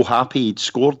was so happy he'd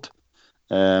scored,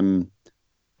 and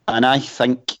I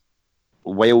think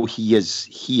while he is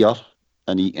here.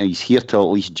 And he's here till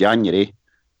at least January,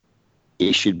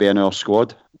 he should be in our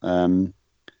squad,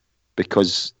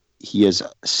 because he is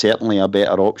certainly a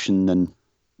better option than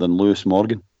Lewis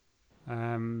Morgan.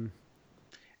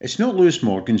 It's not Lewis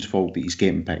Morgan's fault that he's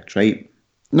getting picked, right?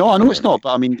 No, I know it's not,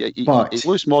 but I mean,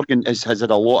 Lewis Morgan has had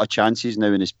a lot of chances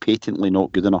now and is patently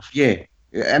not good enough. Yeah,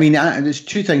 I mean, there's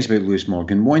 2 things about Lewis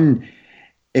Morgan. One,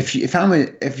 if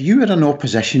you were an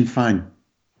opposition fan,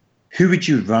 who would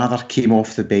you rather came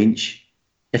off the bench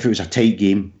if it was a tight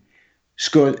game?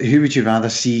 Scott, who would you rather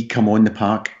see come on the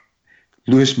park,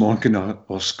 Lewis Morgan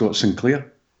or Scott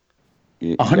Sinclair?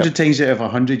 100 times out of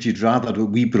 100, you'd rather that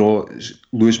we brought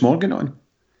Lewis Morgan on.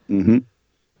 Mm-hmm.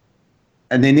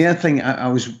 And then the other thing,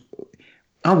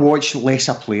 I watch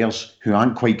lesser players who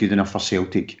aren't quite good enough for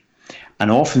Celtic,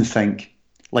 and I often think,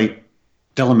 like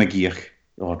Dylan McGeoch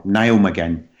or Niall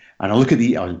McGinn, and I look at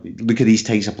these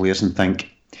types of players and think,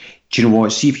 do you know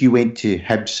what? See, if you went to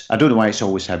Hibs, I don't know why it's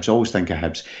always Hibs, I always think of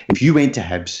Hibs. If you went to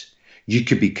Hibs, you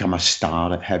could become a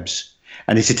star at Hibs.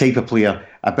 And it's the type of player,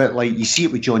 a bit like, you see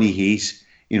it with Johnny Hayes,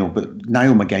 but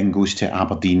Niall McGinn goes to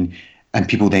Aberdeen, and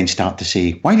people then start to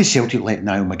say, why did Celtic let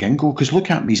Niall McGinn go? Because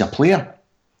look at him, he's a player.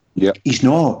 Yeah. He's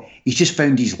not. He's just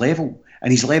found his level.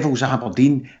 And his level's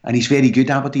Aberdeen, and he's very good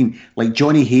at Aberdeen. Like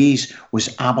Johnny Hayes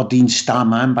was Aberdeen's star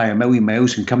man by a million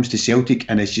miles and comes to Celtic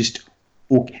and is just,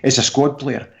 is a squad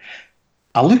player.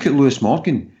 I look at Lewis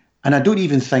Morgan, and I don't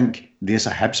even think there's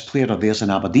a Hibs player or there's an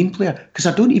Aberdeen player, because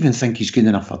I don't even think he's good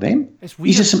enough for them. It's weird.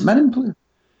 He's a St Mirren player.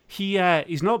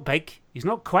 He's not big. He's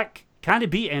not quick. Can't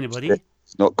beat anybody.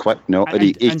 He's not quick, no. And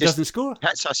he doesn't score.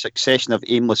 Hits a succession of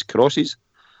aimless crosses.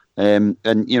 And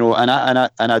I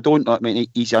don't know. I mean,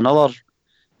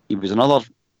 he was another,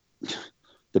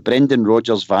 the Brendan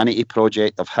Rodgers vanity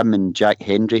project of him and Jack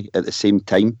Hendry at the same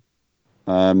time.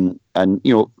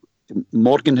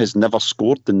 Morgan has never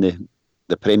scored in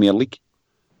the Premier League.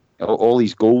 All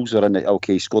his goals are in the,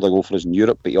 he scored a goal for us in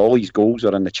Europe, but all his goals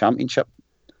are in the Championship.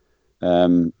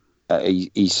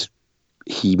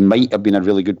 He might have been a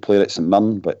really good player at St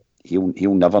Mirren, but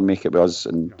he'll never make it with us.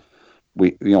 And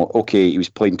he was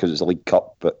playing because it's a League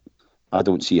Cup, but I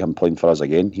don't see him playing for us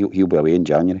again. He'll be away in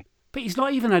January. But he's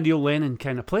not even a Neil Lennon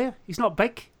kind of player. He's not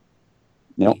big.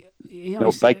 No,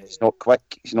 not big. He's not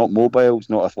quick. He's not mobile. He's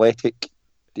not athletic.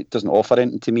 It doesn't offer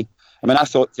anything to me. I mean, I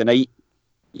thought tonight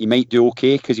he might do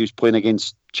okay because he was playing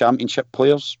against Championship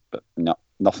players, but no,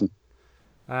 nothing.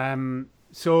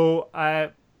 So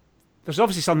there's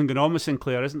obviously something going on with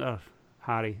Sinclair, isn't there,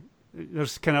 Harry?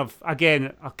 There's kind of,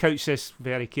 again, I'll couch this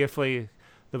very carefully.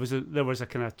 There was a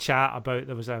kind of chat about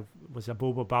there was a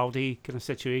Bobo Baldé kind of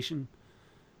situation,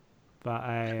 but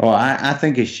I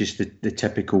think it's just the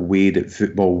typical way that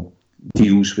football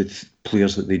deals with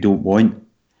players that they don't want.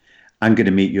 I'm going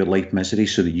to make your life misery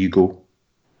so that you go.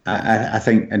 I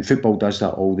think, and football does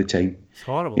that all the time. It's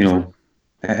horrible.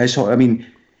 It's. I mean,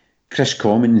 Chris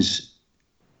Commons.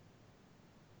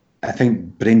 I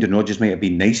think Brendan Rodgers might have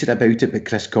been nicer about it, but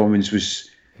Chris Commons was.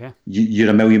 Yeah. You're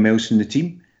a million miles from the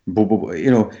team.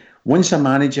 Once a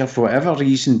manager, for whatever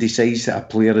reason, decides that a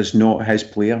player is not his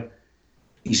player,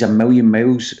 he's a million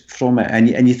miles from it,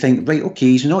 and you think, right, okay,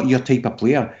 he's not your type of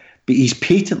player, but he's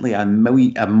patently a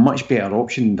much better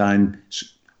option than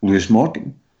Lewis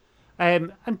Morgan.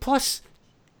 And plus,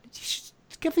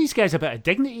 give these guys a bit of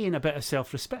dignity and a bit of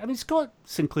self-respect. I mean, Scott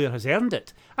Sinclair has earned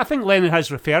it. I think Lennon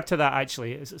has referred to that,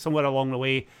 actually. It's somewhere along the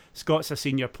way. Scott's a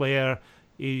senior player.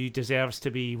 He deserves to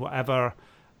be whatever.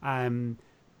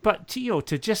 But,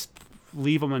 to just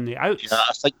leave him on the outs.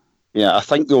 I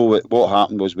think though, what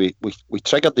happened was we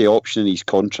triggered the option in his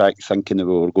contract thinking that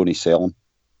we were going to sell him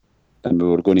and we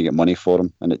were going to get money for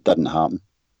him, and it didn't happen.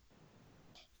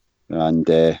 And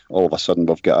all of a sudden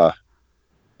we've got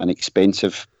an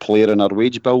expensive player in our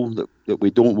wage bill that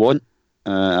we don't want.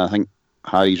 I think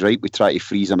Harry's right. We try to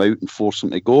freeze him out and force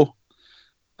him to go,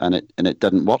 and it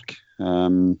didn't work.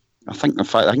 I think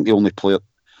the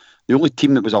only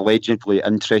team that was allegedly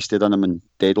interested in him on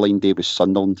deadline day was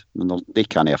Sunderland, and they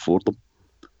can't afford them.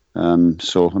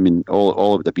 So I mean,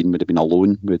 all it would have been a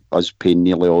loan with us paying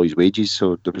nearly all his wages.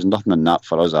 So there was nothing in that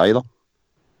for us either.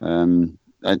 And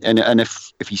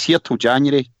if he's here till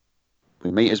January, we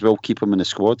might as well keep him in the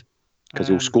squad because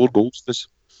he'll score goals for us.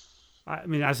 I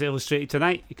mean, as illustrated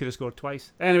tonight, he could have scored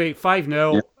twice. Anyway,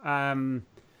 5-0. Yeah.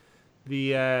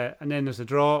 And then there's a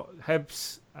draw.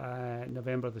 Hibs,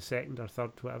 November the 2nd or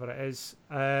 3rd, whatever it is.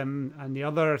 And the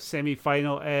other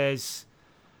semi-final is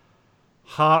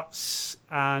Hearts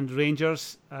and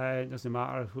Rangers. It doesn't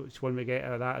matter which one we get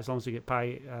out of that as long as we get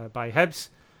by Hibs.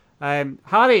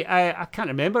 Harry, I can't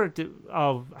remember.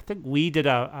 I think we did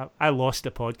I lost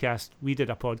the podcast. We did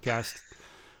a podcast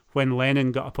when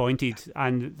Lennon got appointed,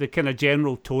 and the kind of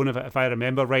general tone of it, if I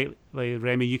remember rightly,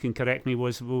 Remy, you can correct me,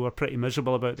 was we were pretty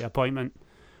miserable about the appointment.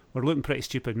 We're looking pretty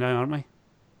stupid now, aren't we?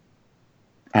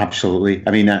 Absolutely.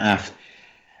 I mean, I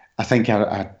think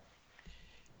I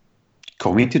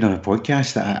commented on a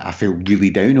podcast that I felt really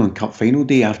down on Cup final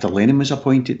day after Lennon was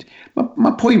appointed.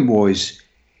 My point was,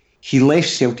 he left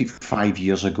Celtic 5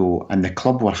 years ago, and the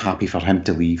club were happy for him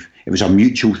to leave. It was a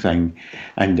mutual thing,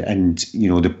 and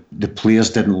the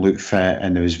players didn't look fit,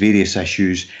 and there was various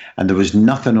issues, and there was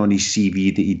nothing on his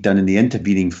CV that he'd done in the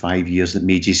intervening 5 years that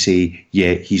made you say,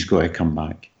 yeah, he's got to come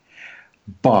back.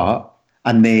 But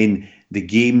And then the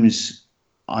games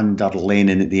under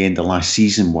Lennon at the end of last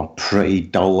season were pretty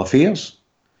dull affairs.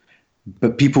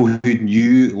 But people who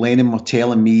knew Lennon were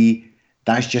telling me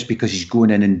that's just because he's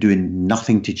going in and doing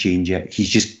nothing to change it. He's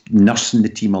just nursing the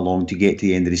team along to get to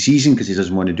the end of the season because he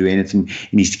doesn't want to do anything.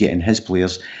 He needs to get in his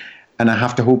players. And I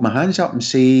have to hold my hands up and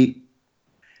say,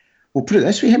 well, put it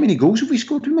this way, how many goals have we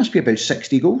scored? We must be about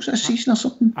 60 goals this season or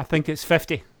something. I think it's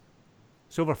 50.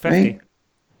 It's over 50. Right.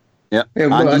 Yeah,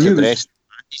 well, Andy's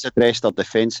addressed our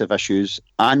defensive issues.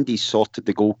 Andy's sorted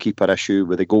the goalkeeper issue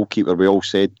with the goalkeeper we all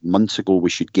said months ago we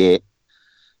should get.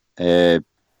 And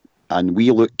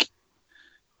we look...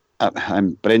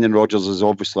 Brendan Rodgers is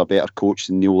obviously a better coach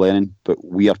than Neil Lennon, but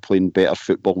we are playing better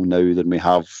football now than we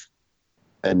have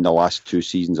in the last 2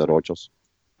 seasons of Rodgers.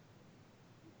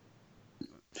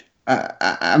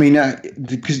 I mean,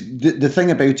 because the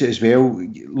thing about it as well,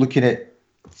 looking at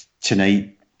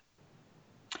tonight,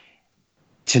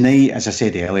 as I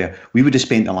said earlier, we would have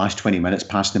spent the last 20 minutes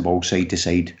passing the ball side to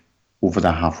side over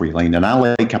the halfway line, and I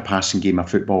like a passing game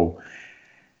of football,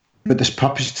 but there's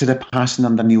purpose to the passing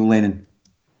under Neil Lennon.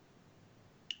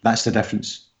 That's the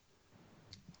difference.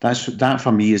 That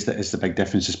for me is the big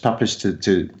difference. There's purpose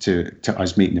to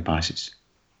us making the passes.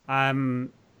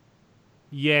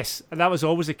 Yes, and that was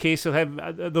always the case with him.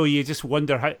 Though you just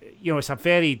wonder how, it's a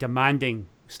very demanding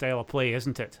style of play,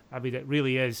 isn't it? I mean, it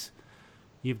really is.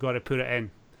 You've got to put it in.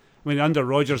 I mean, under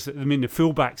Rodgers, the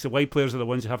fullbacks, the wide players are the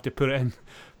ones who have to put it in.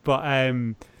 But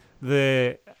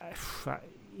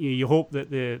you hope that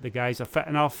the guys are fit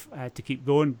enough to keep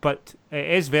going. But it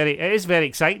is very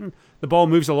exciting. The ball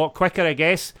moves a lot quicker, I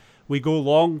guess. We go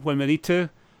long when we need to.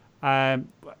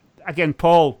 Again,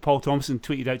 Paul Thompson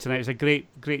tweeted out tonight. It was a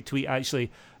great tweet,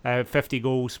 actually. 50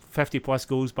 plus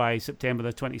goals by September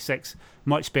the 26th.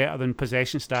 Much better than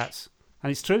possession stats.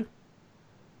 And it's true.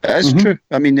 It is true.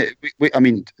 I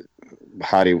mean,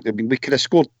 Harry, we could have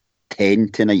scored 10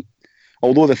 tonight.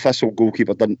 Although the Thistle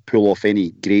goalkeeper didn't pull off any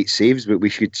great saves, but we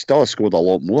should still have scored a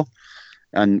lot more.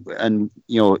 And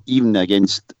even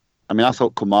against... I mean, I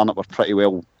thought Kilmarnock were pretty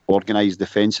well organised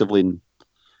defensively on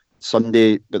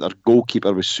Sunday, but their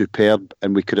goalkeeper was superb,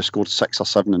 and we could have scored 6 or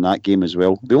 7 in that game as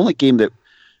well. The only game that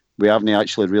we haven't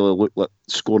actually really looked like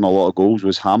scoring a lot of goals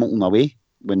was Hamilton away,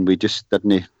 when we just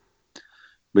weren't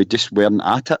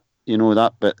at it.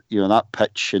 That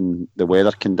pitch and the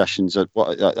weather conditions are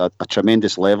a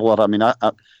tremendous leveler. I mean,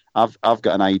 I've got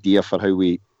an idea for how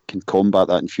we can combat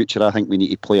that in future. I think we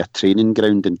need to play a training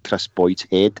ground in Chris Boyd's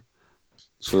head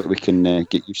so that we can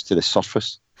get used to the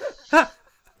surface.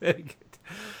 Very good.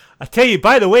 I tell you,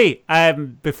 by the way,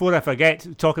 before I forget,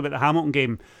 talking about the Hamilton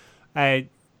game,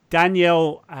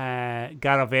 Danielle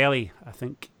Garavelli, I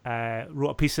think, wrote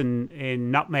a piece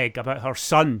in Nutmeg about her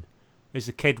son, is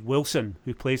the kid Wilson,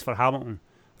 who plays for Hamilton.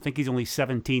 I think he's only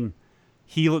 17.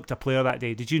 He looked a player that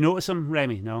day. Did you notice him,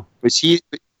 Remy? No. Was he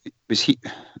the...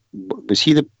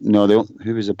 No,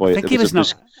 who was the boy? I think he was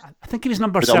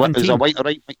number 17. It was a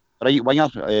right winger.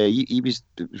 He was...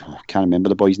 I can't remember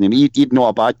the boy's name. He'd not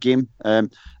a bad game. I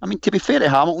mean, to be fair to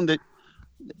Hamilton,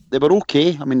 they were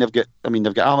okay. I mean, they've got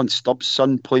Alan Stubbs'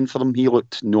 son playing for them. He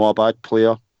looked not a bad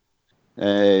player.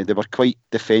 They were quite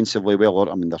defensively well.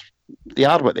 I mean, they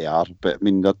are what they are, but I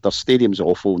mean, their stadium's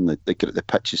awful and the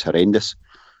pitch is horrendous.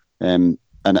 And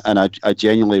I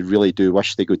genuinely really do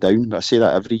wish they go down. I say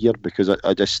that every year because I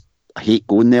hate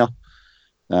going there,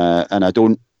 and I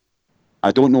don't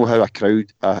know how a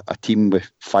team with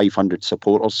 500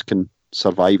 supporters can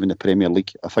survive in the Premier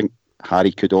League. I think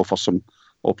Harry could offer some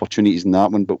opportunities in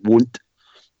that one, but won't.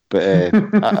 But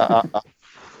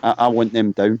I want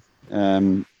them down.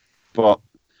 But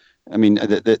I mean,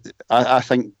 I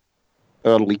think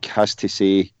our league has to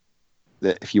say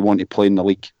that if you want to play in the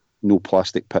league, no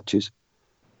plastic pitches.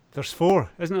 There's 4,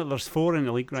 isn't it? There's 4 in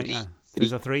the league right now.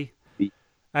 There's a 3. The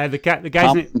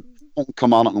guys.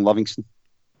 Kilmarnock and Livingston.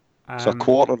 So a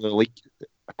quarter of the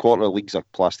league's a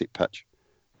plastic pitch.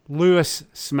 Lewis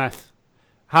Smith.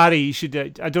 Harry, you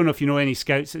should. I don't know if you know any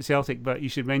scouts at Celtic, but you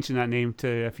should mention that name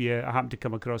too if you happen to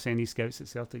come across any scouts at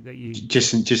Celtic that you.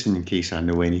 Just in case I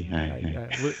know any.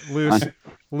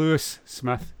 Lewis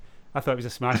Smith. I thought he was a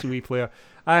smashing wee player.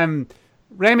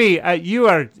 Remy, you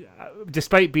are,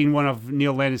 despite being one of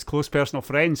Neil Lennon's close personal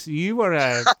friends, you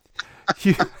were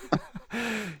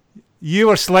you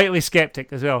were slightly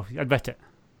sceptic as well. Admit it.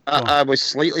 I was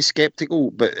slightly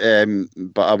sceptical, but I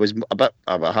was a bit.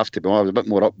 I have to be honest, I was a bit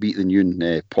more upbeat than you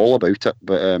and Paul about it.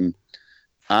 But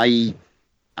I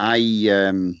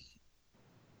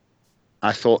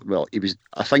thought, well, he was.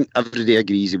 I think everybody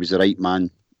agrees he was the right man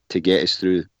to get us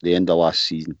through the end of last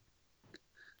season.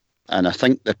 And I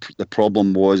think the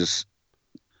problem was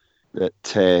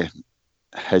that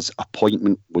his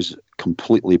appointment was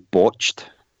completely botched,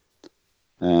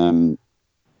 and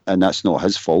that's not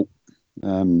his fault.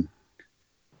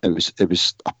 It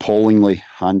was appallingly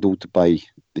handled by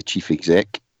the chief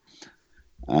exec,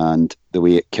 and the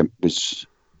way it was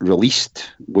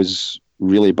released was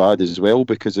really bad as well,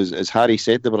 because as Harry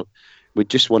said, we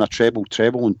just won a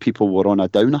treble, and people were on a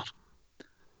downer,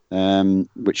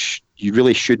 which you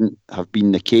really shouldn't have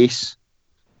been the case.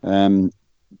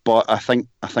 But I think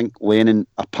Lennon,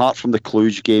 apart from the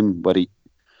Cluj game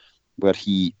where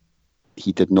he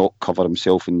did not cover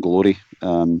himself in glory,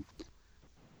 and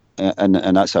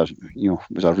that's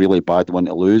was a really bad one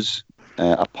to lose.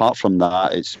 Apart from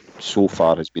that, it's so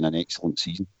far has been an excellent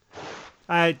season.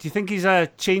 Do you think he's a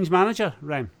change manager,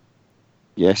 Ryan?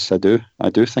 Yes, I do. I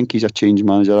do think he's a change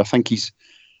manager. I think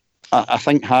I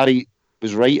think Harry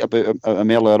was right about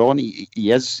him earlier on. He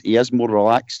is more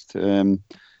relaxed, and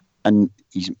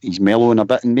he's mellowing a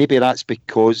bit. And maybe that's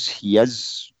because he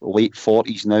is late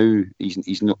 40s now.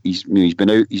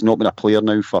 He's not been a player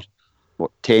now for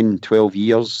 10, 12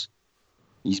 years.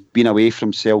 He's been away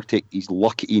from Celtic. He's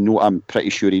lucky. I'm pretty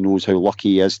sure he knows how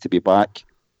lucky he is to be back.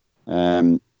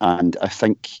 And I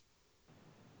think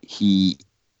he,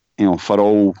 for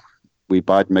all we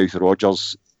badmouth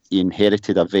Rodgers, he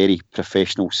inherited a very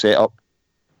professional setup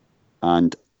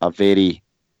and a very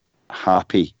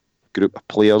happy group of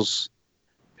players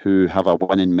who have a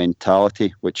winning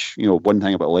mentality, which, one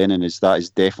thing about Lennon's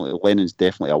definitely a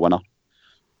winner.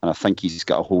 And I think he's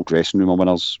got a whole dressing room of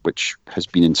winners, which has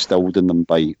been instilled in them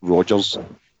by Rodgers.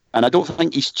 And I don't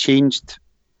think he's changed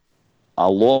a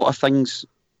lot of things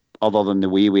other than the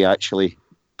way we actually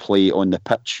play on the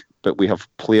pitch. But we have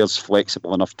players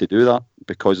flexible enough to do that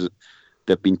because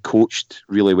they've been coached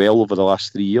really well over the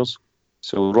last 3 years.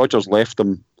 So Rodgers left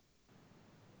them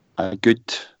a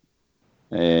good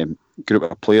group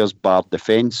of players, bar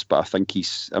defence. But I think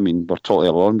we're totally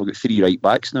alone. We've got 3 right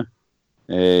backs now.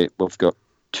 We've got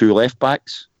 2 left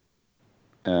backs.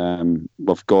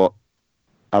 We've got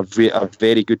a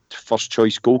very good first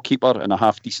choice goalkeeper and a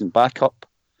half decent backup.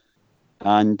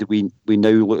 And we now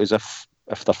look as if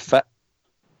they're fit,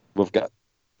 we've got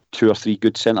 2 or 3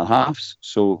 good centre halves.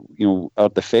 So our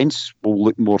defence will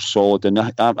look more solid. And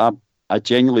I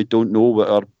genuinely don't know what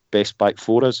our best back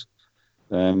 4 is.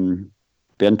 Be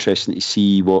interesting to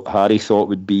see what Harry thought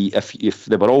would be if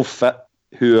they were all fit.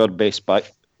 What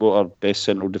our best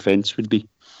central defence would be.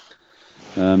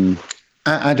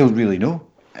 I don't really know.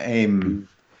 I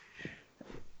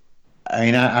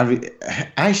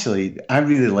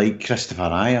really like Christopher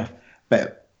Ajer,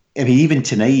 but even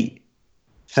tonight,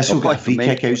 Thistle got a free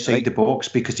kick outside the box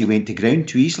because he went to ground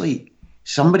too easily.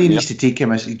 Somebody needs to take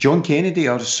him, John Kennedy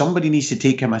or somebody needs to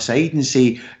take him aside and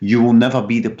say, you will never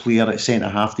be the player at centre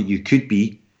half that you could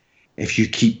be if you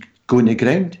keep going to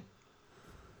ground.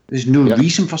 There's no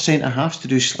reason for centre halves to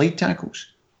do slide tackles.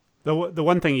 The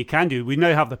one thing you can do, we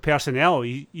now have the personnel.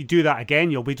 You do that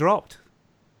again, you'll be dropped.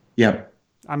 Yeah.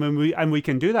 I mean, we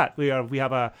can do that. We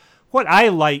have what I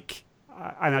like,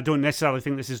 and I don't necessarily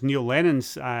think this is Neil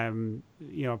Lennon's.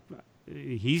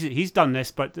 He's done this,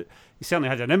 but he certainly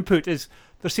had an input. Is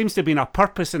there seems to have been a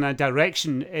purpose and a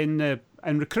direction in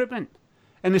recruitment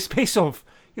in the space of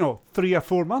 3 or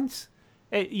 4 months.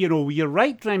 You're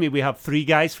right, Remy. We have 3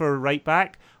 guys for right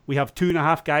back. We have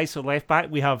 2.5 guys for left back.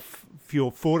 We have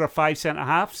 4 or 5 centre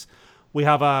halves. We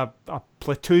have a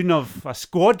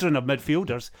squadron of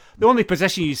midfielders. The only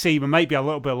position you say we might be a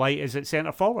little bit light is at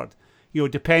centre forward,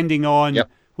 depending on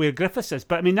where Griffiths is.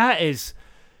 But I mean, that is,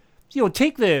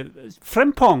 take the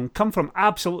Frimpong, come from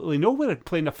absolutely nowhere,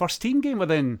 playing the first team game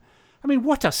within. I mean,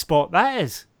 what a spot that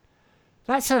is.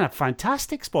 That's in a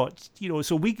fantastic spot.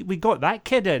 So we got that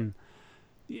kid in.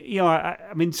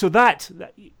 I mean, so that,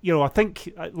 I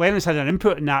think Lennon's had an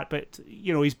input in that, but,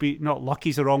 he's not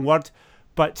lucky's the wrong word,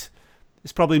 but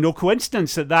it's probably no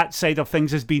coincidence that side of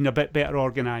things has been a bit better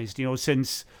organised,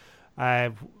 since,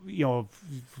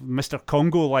 Mr.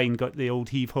 Congo line got the old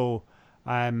heave-ho.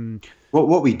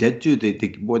 What we did do,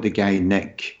 the guy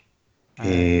Nick,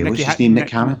 what's his name, Nick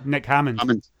Hammond? Nick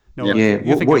Hammond. No,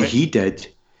 what he did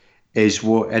is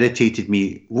what irritated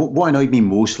me, what annoyed me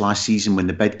most last season when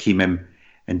the bid came in.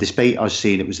 And despite us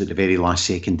saying it was at the very last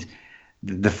second,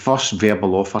 the first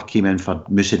verbal offer came in for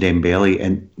Moussa Dembele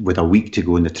and with a week to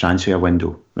go in the transfer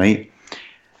window, right?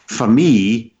 For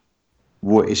me,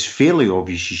 what is fairly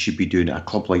obvious you should be doing at a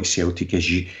club like Celtic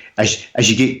is as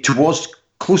you get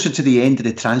closer to the end of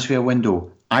the transfer window,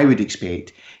 I would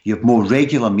expect you have more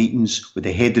regular meetings with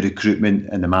the head of recruitment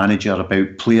and the manager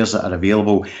about players that are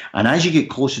available. And as you get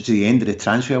closer to the end of the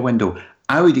transfer window,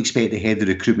 I would expect the head of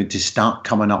recruitment to start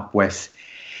coming up with,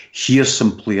 here's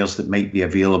some players that might be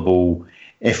available.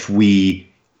 if we,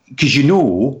 because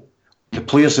the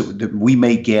players that we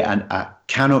might get a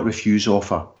cannot refuse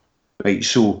offer, right?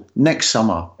 So next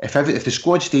summer, if the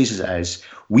squad stays as it is,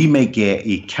 we might get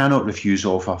a cannot refuse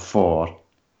offer for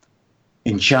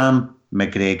Ntcham,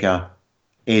 McGregor,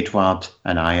 Edouard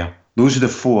and Ajer. Those are the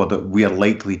 4 that we are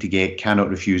likely to get cannot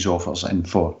refuse offers in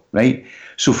for, right?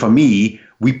 So for me,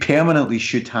 we permanently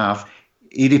should have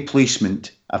a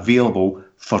replacement available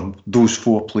for those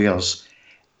 4 players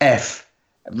if,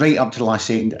 right up to the last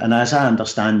second, and as I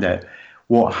understand it,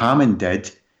 what Hammond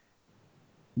did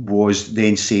was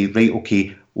then say, right,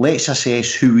 okay, let's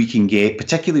assess who we can get,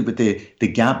 particularly with the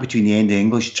gap between the end of the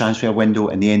English transfer window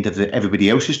and the end of everybody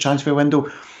else's transfer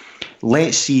window.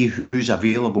 Let's see who's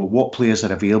available, what players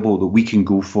are available that we can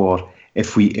go for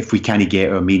if we can't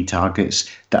get our main targets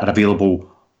that are available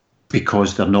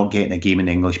because they're not getting a game in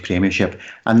the English Premiership.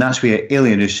 And that's where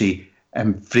Elyounoussi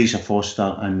and Fraser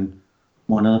Forster and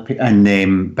one other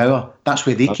and Bauer, that's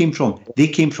where they came from. They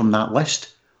came from that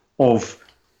list of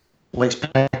let's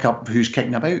pick up who's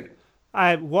kicking about.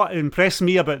 What impressed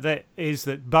me about that is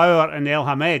that Bauer and El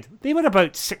Hamed, they were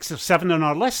about 6 or 7 on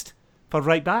our list for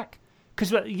right back.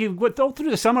 Because all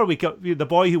through the summer we got the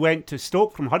boy who went to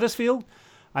Stoke from Huddersfield,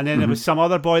 and then there was some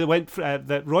other boy that went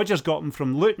that Rodgers got him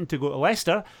from Luton to go to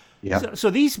Leicester. Yeah. So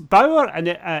these Bauer and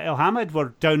El Hamed were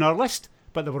down our list,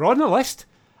 but they were on the list,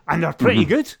 and they're pretty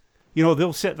good.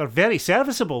 They're very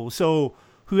serviceable. So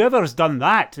whoever's done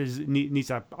that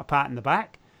needs a pat in the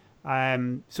back.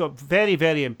 So very,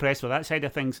 very impressed with that side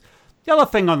of things. The other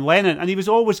thing on Lennon, and he was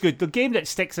always good. The game that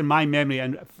sticks in my memory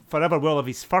and forever will of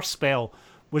his first spell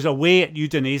was away at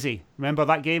Udinese. Remember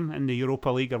that game in the Europa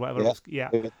League or whatever? Yeah.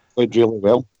 Played really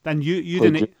well. And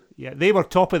Udinese, they were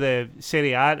top of the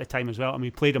Serie A at the time as well, and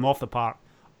we played them off the park.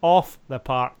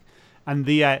 And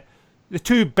the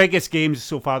 2 biggest games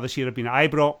so far this year have been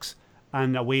at Ibrox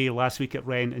and away last week at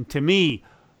Rennes. And to me,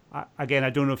 again, I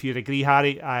don't know if you'd agree,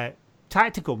 Harry,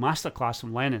 tactical masterclass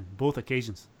from Lennon, both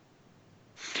occasions.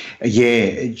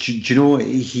 Yeah, do you know,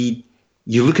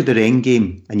 you look at the Rennes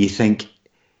game and you think,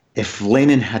 if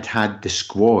Lennon had the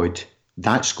squad,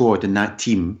 that squad and that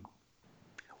team,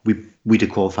 we'd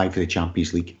have qualified for the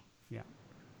Champions League. Yeah.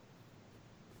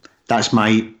 That's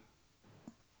my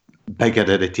bigger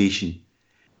irritation,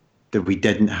 that we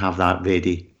didn't have that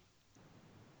ready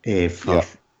for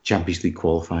Champions League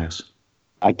qualifiers.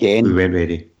 Again. We weren't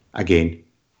ready. Again.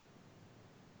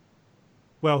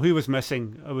 Well, who was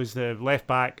missing? It was the left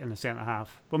back and the centre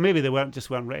half. Well, maybe they weren't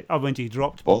ready. Oh, when he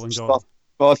dropped ball and got.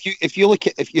 Well, if you look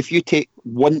at if you take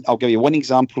one, I'll give you one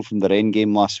example from the Rennes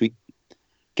game last week.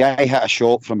 Guy hit a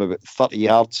shot from about 30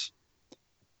 yards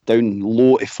down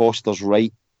low to Foster's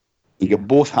right. He got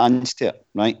both hands to it,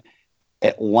 right?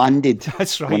 It landed.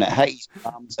 That's right. When it hit his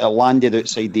arms, it landed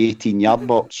outside the 18-yard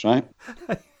box, right?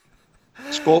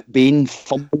 Scott Bain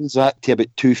fumbles that to about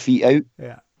 2 feet out.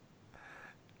 Yeah.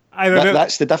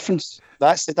 That's the difference.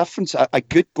 That's the difference. A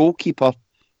good goalkeeper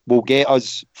will get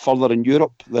us further in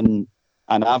Europe than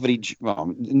an average.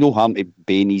 Well, no harm to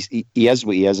Bain. He is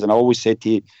what he is, and I always said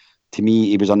to me,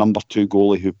 he was a number 2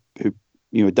 goalie who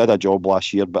did a job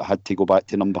last year, but had to go back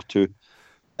to number 2.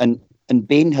 And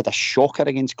Bain had a shocker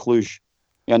against Cluj,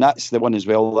 and that's the one as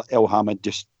well that El Hamed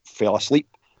just fell asleep.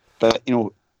 But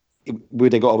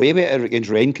would have got away with it against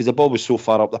Rennes because the ball was so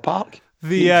far up the park.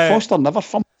 Foster never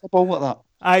fumbled the ball like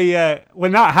that.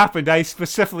 When that happened, I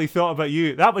specifically thought about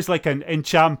you. That was like an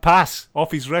Ntcham pass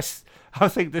off his wrist. I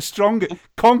think the strong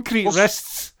concrete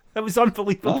wrists. It was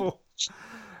unbelievable.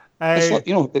 It's like,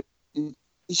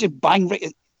 it's just bang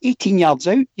right 18 yards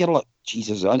out. You're like,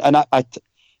 Jesus. And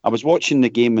I was watching the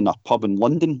game in a pub in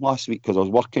London last week because I was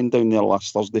working down there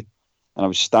last Thursday, and I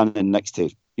was standing next to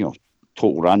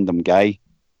total random guy,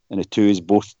 and the two is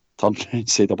both turned and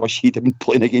said, I wish he'd been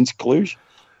playing against Cluj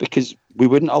because we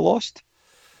wouldn't have lost.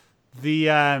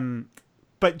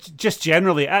 But just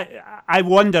generally, I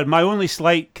wonder, my only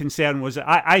slight concern was that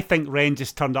I think Rennes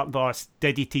just turned up a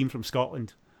steady team from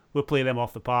Scotland. We'll play them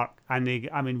off the park. And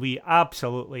we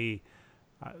absolutely,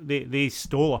 they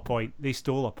stole a point.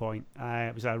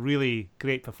 It was a really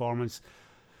great performance.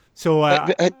 So,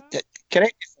 correct me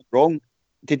if I'm wrong,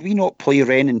 did we not play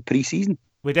Rennes in pre-season?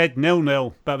 We did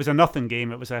 0-0, but it was a nothing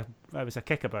game. It was a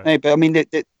kickabout. Right, but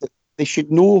they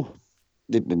should know.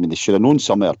 They should have known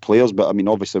some of our players, but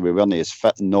obviously we weren't as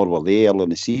fit, nor were they early in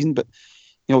the season. But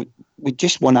we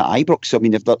just won at Ibrox.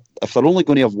 If they're only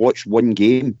going to have watched one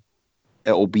game,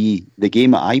 it'll be the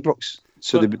game at Ibrox.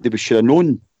 So they should have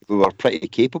known we were pretty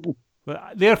capable.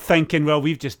 But they're thinking, well,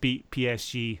 we've just beat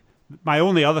PSG. My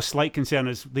only other slight concern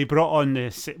is they brought on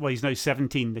he's now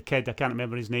 17, the kid. I can't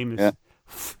remember his name. Yeah.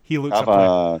 He looks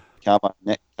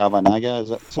Kavanaga,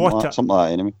 is it? Something like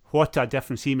that, anyway. What a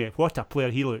difference he made. What a player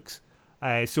he looks.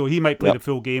 So he might play the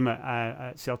full game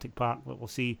at Celtic Park, but we'll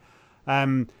see.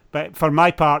 But for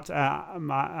my part,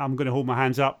 I'm going to hold my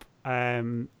hands up.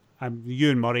 Ewan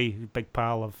Murray, big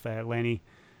pal of Lenny,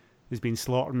 has been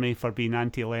slaughtering me for being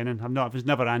anti-Lennon. I was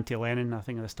never anti-Lennon. I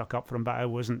think I stuck up for him, but I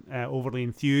wasn't overly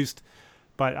enthused.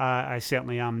 But I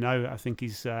certainly am now. I think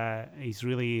he's done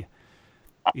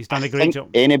a great job.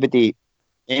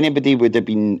 Anybody would have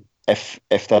been, if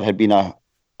there had been a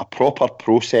proper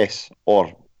process,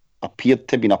 or appeared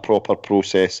to have been a proper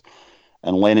process,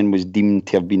 and Lennon was deemed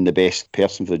to have been the best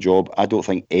person for the job, I don't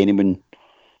think anyone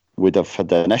would have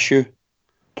had an issue.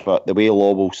 But the way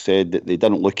Lobel said that they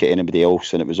didn't look at anybody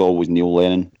else and it was always Neil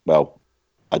Lennon, well,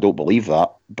 I don't believe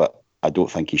that, but I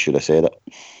don't think he should have said it.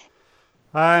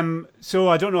 So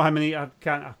I don't know how many. I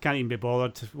can't even be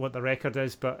bothered what the record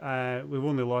is, but we've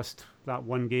only lost that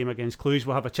one game against Cluj.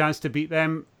 We'll have a chance to beat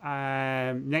them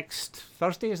next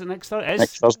Thursday. Is it next Thursday?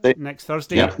 Next Thursday. Next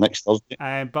Thursday. Yeah, next Thursday.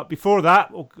 But before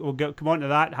that, we'll come on to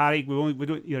that, Harry.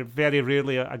 You're very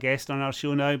rarely a guest on our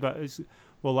show now, but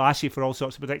we'll ask you for all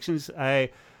sorts of predictions. And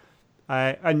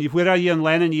where are you on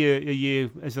Lennon?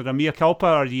 Is there a mea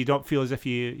culpa, or do you don't feel as if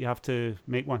you have to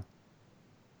make one?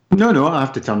 No, I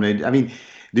have to turn around. I mean,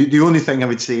 the only thing I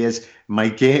would say is my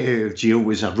get out of jail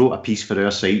was I wrote a piece for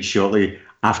our site shortly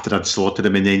after I'd slaughtered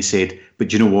him, and then said,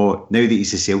 but you know what, now that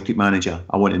he's the Celtic manager,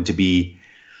 I want him to be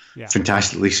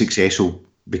fantastically successful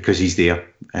because he's there.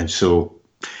 And so,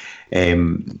 but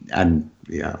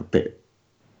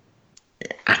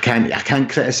I can't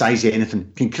criticise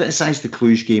anything. I can criticise the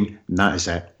Cluj game, and that is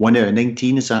it. 1 out of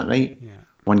 19, is that right? Yeah.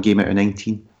 1 game out of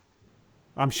 19.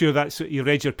 I'm sure that's you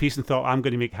read your piece and thought, I'm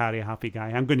going to make Harry a happy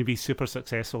guy. I'm going to be super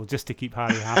successful just to keep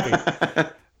Harry happy.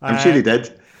 I'm sure he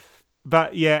did.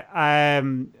 But yeah,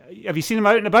 have you seen him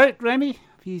out and about, Remy?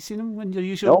 Have you seen him when you're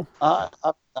usual? No,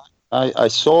 I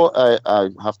saw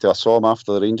him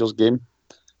after the Rangers game,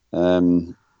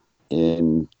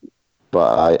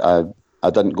 but I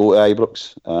didn't go to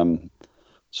Ibrox,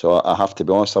 so I have to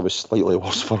be honest, I was slightly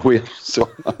worse for wear. So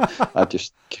I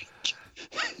just,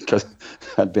 because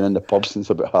I'd been in the pub since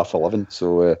about 11:30,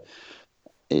 so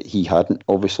he hadn't,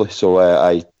 obviously. So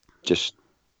I just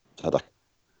had a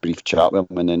brief chat with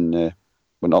him and then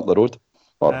went up the road.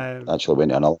 Or actually went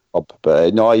to another pub.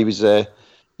 But no, he's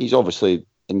obviously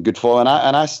in good form,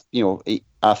 and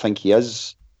I think he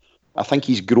is. I think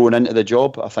he's grown into the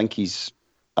job. I think he's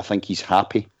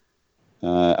happy,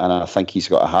 and I think he's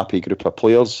got a happy group of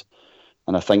players.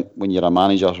 And I think when you're a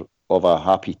manager of a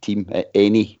happy team at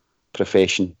any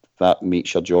profession, that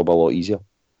makes your job a lot easier.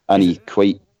 And he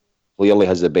quite clearly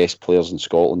has the best players in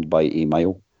Scotland by a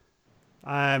mile.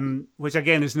 Which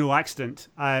again is no accident.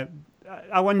 I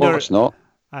wonder. Oh, it's not.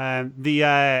 And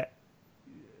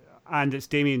it's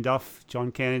Damien Duff,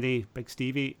 John Kennedy, Big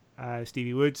Stevie,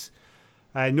 Stevie Woods.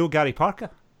 No Gary Parker.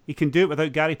 He can do it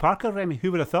without Gary Parker, Remy.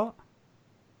 Who would have thought?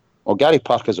 Well, Gary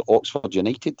Parker's at Oxford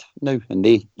United now, and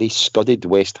they scudded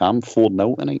West Ham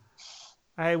 4-0 tonight.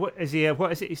 What is he?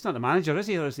 He's not the manager, is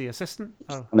he, or is he assistant?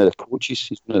 Or? One of the coaches.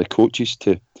 He's one of the coaches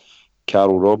to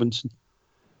Carol Robinson.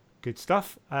 Good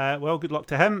stuff. Well, good luck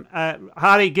to him.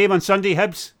 Harry, game on Sunday.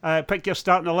 Hibs. Pick your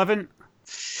starting 11.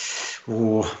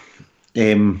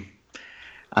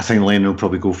 I think Lennon will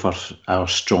probably go for our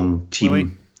strong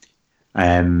team.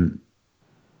 Really?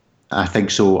 I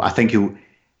think so. I think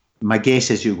my guess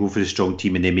is he'll go for the strong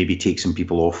team and then maybe take some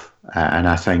people off. And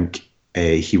I think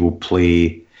he will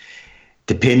play,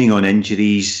 depending on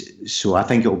injuries. So I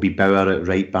think it will be Bauer at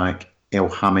right back,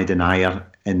 Elhamed and Ayer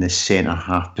in the centre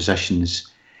half positions,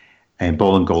 and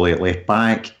Bolingoli at left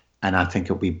back. And I think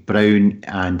it'll be Brown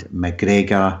and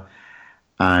McGregor,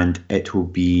 and it will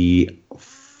be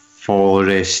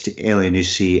Forrest,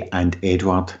 Elyounoussi and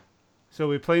Edouard. So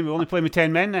we only play with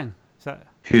 10 men then? Is that...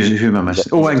 Who am I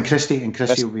missing? Oh, and Christie. And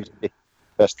Christie will be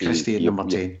Christie at number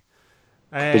 10.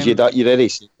 Because you already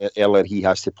said earlier he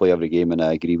has to play every game, and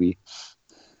I agree with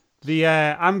you.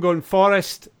 I'm going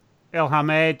Forrest,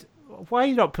 Elhamed. Why are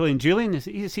you not playing Julian? Is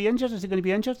he injured? Is he going to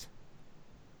be injured?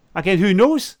 Again, who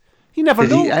knows? You never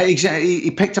know.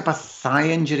 He picked up a thigh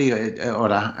injury or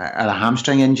a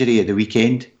hamstring injury at the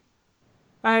weekend.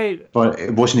 But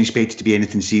it wasn't expected to be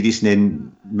anything serious, and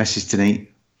then misses tonight.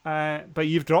 But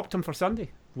you've dropped him for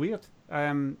Sunday. Weird.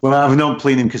 Well, I'm not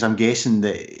playing him because I'm guessing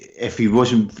that if he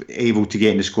wasn't able to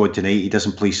get in the squad tonight, he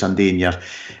doesn't play Sunday, and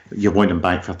you want him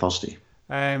back for Thursday.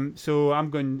 So I'm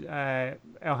going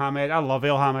Elhamed. I love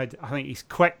Elhamed. I think he's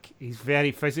quick. He's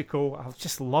very physical. I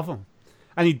just love him.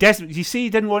 And he desperately. You see, he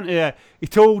didn't want to. He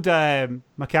told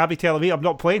Maccabi Tel Aviv, "I'm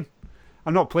not playing."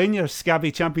 I'm not playing your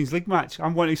scabby Champions League match.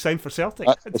 I'm wanting to sign for Celtic.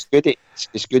 It's good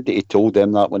that he told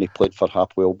them that when he played for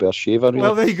Hapoel Beersheva. Really.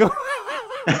 Well, there you go.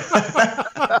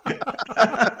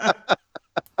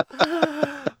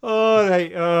 All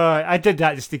right. I did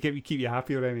that just to keep you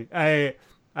happy, Remy. I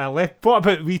left. What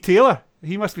about wee Taylor?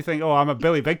 He must be thinking, I'm a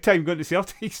Billy Big Time going to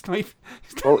Celtic.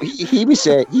 Well, he was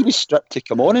stripped to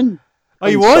come on.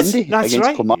 He was. Sunday That's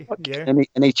right. Kilmarnock, yeah.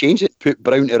 And he changed it, put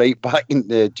Brown to right back,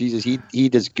 and Jesus, he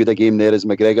does good a game there as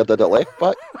McGregor did at left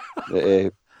back.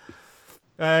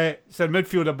 So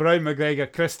midfielder Brown,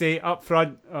 McGregor, Christie up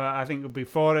front. I think it'll be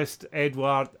Forrest,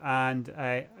 Edouard, and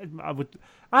I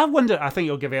wonder. I think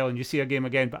he'll give LNUC a game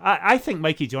again, but I think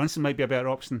Mikey Johnson might be a better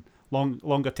option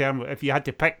longer term. If you had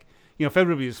to pick, if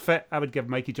everybody was fit, I would give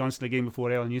Mikey Johnson a game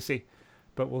before LNUC.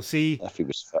 But we'll see if he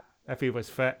was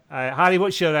fit. Harry,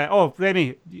 what's your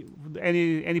Remy?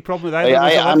 Any problem with that?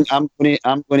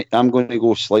 I'm going to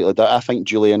go slightly. I think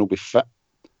Julian will be fit,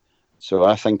 so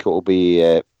I think it will be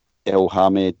El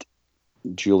Hamid,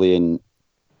 Julian,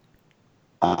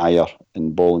 Ayer,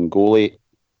 and ball and goalie.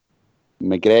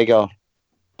 McGregor,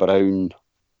 Brown,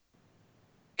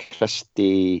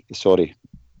 Christie.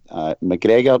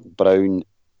 McGregor, Brown,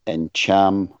 and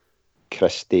Cham,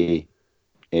 Christie,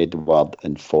 Edouard,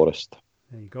 and Forrest.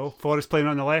 There you go. Forrest playing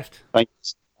on the left. I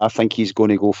think he's going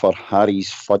to go for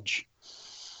Harry's fudge.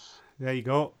 There you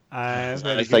go. I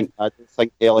think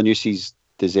LNUC's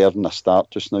deserving a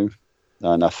start just now,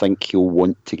 and I think he'll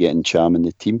want to get in Cham in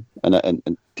the team.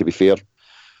 And to be fair,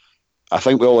 I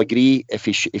think we all agree if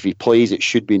he plays, it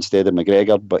should be instead of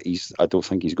McGregor. But I don't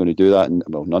think he's going to do that. And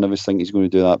none of us think he's going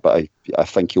to do that. But I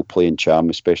think he'll play in Cham,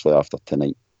 especially after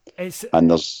tonight. He's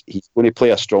going to play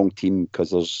a strong team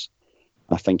because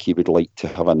I think he would like to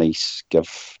have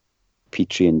give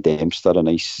Petrie and Dempster a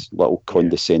nice little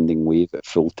condescending wave at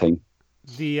full time.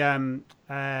 That's a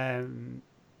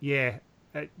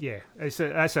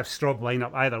strong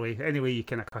lineup either way. Any way you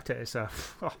kind of cut it, it's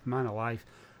man alive.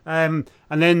 And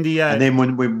then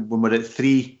when we're at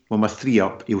 3, when we're 3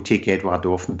 up, he'll take Edouard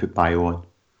off and put Bayo on.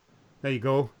 There you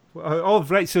go. Oh,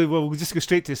 right. So we'll just go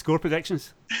straight to the score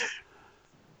predictions.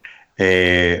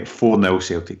 4-0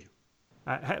 Celtic.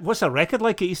 What's the record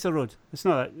like at Easter Road? It's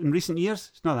not in recent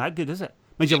years. It's not that good, is it?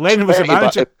 Mind you, Lennon was the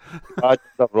manager. Bad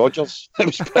under Rodgers. It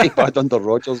was pretty bad under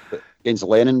Rodgers, but against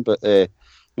Lennon. But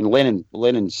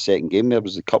Lennon's second game there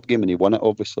was the cup game, and he won it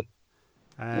obviously.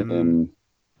 And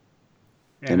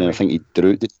then I think he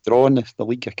drew. Did he draw in the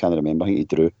league? I can't remember. I think he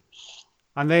drew.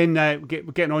 And then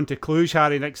getting on to Cluj,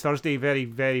 Harry, next Thursday. Very,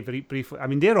 very, very briefly. I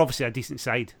mean, they're obviously a decent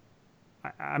side.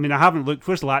 I haven't looked.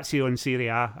 Where's Lazio in Serie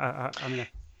A?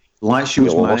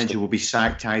 Lazio's manager will be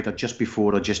sacked either just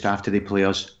before or just after they play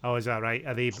us. Oh, is that right?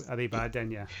 Are they bad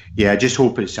then? Yeah. Yeah, I just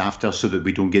hope it's after so that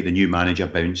we don't get the new manager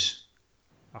bounce.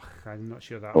 I'm not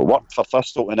sure that. Well, work for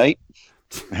Thistle tonight.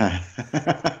 But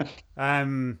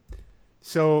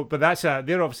that's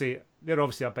they're obviously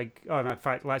a big. Oh, in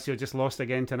fact, Lazio just lost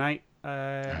again tonight.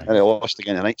 And they lost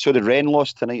again tonight. So did Rennes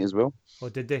lost tonight as well. Oh,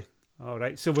 did they? All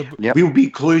right. So we'll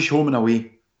beat Cluj home and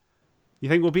away. You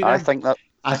think we'll beat them?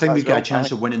 I think we've got a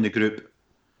chance of winning the group.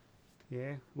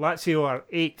 Yeah, Lazio are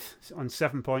 8th on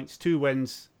 7 points, 2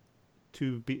 wins,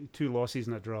 2 losses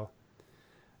and a draw.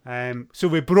 So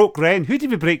we broke Rennes. Who did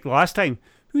we break last time?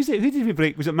 Who did we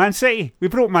break? Was it Man City? We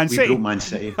broke Man City. We broke Man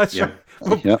City. That's right.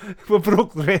 We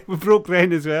broke Rennes. We broke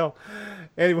Rennes as well.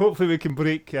 Anyway, hopefully we can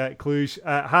break Cluj.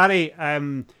 Harry,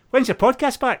 when's your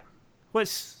podcast back?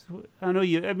 I know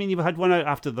you. I mean, you've had one out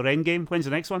after the Rennes game. When's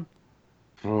the next one?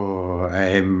 Oh,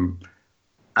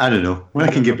 I don't know. When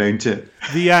I can get round to it.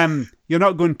 You're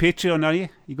not going Patreon, are you?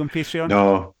 You going Patreon?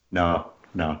 No.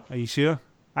 Are you sure?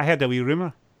 I heard a wee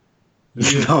rumour.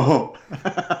 No.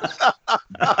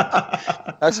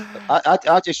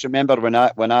 I just remember when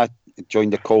I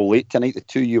joined the call late tonight, the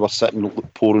two of you were sitting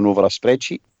poring over a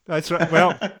spreadsheet. That's right.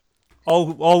 Well,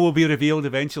 all will be revealed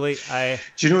eventually.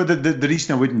 Do you know the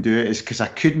reason I wouldn't do it is because I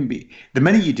couldn't be. The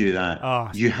minute you do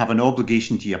that, you have an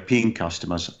obligation to your paying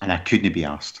customers, and I couldn't be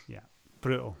asked. Yeah,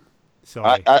 brutal.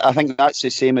 Sorry. I think that's the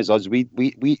same as us. We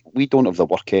don't have the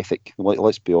work ethic.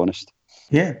 Let's be honest.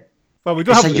 Yeah. Well, we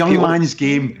don't it's a young man's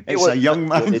game. It's a young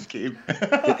man's game.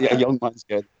 A young man's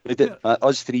game.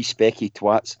 Us 3 specky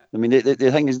twats. I mean,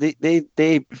 the thing is,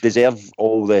 they deserve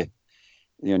all the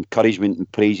encouragement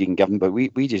and praise you can give them, but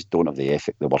we just don't have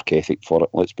the work ethic for it.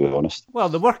 Let's be honest. Well,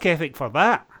 the work ethic for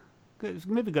that.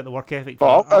 Maybe got the work ethic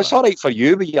for that. It's all right for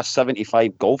you with your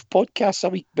 75 golf podcasts a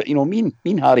week, but me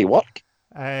and Harry work.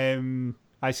 I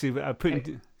see.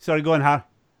 Sorry, go on, Harry.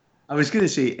 I was going to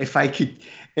say,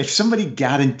 if somebody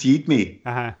guaranteed me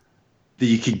that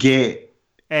you could get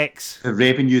X the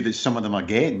revenue that some of them are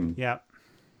getting, yeah,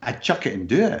 I'd chuck it and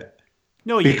do it.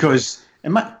 No, because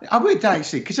I would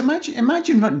actually. Because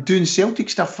imagine doing Celtic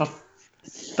stuff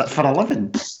for a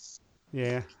living.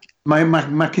 Yeah.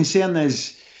 My concern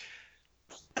is,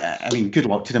 I mean, good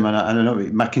luck to them. And I don't know.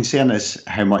 My concern is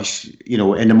how much,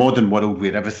 in the modern world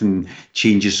where everything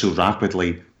changes so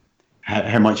rapidly,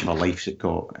 how much of a life's it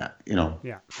got,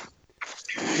 Yeah.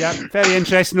 Yeah, very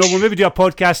interesting. We'll maybe do a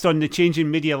podcast on the changing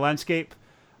media landscape.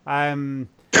 That'll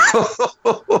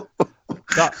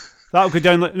go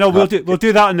down. No, we'll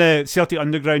do that on the Celtic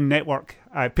Underground Network,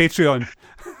 Patreon.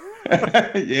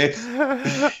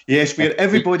 yes, where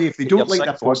everybody, if they don't like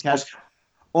the podcast,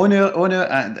 on it.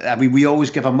 I mean, we always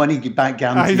give a money back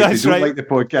guarantee. If they don't like the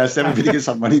podcast, everybody gets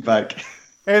their money back.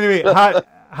 Anyway,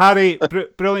 Harry,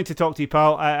 brilliant to talk to you,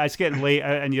 pal. It's getting late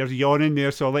and you're yawning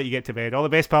there, so I'll let you get to bed. All the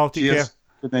best, pal. Take care.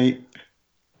 Good night.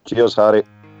 Cheers, Harry.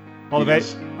 All the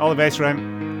best,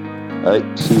 Rem. Right,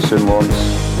 see you soon, Lawrence.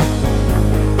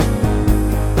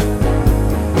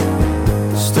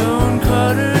 Stone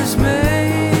cutters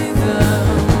made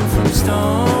them from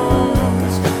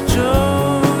stones,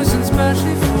 chosen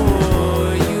specially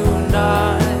for you and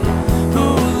I, who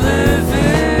live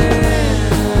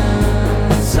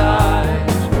inside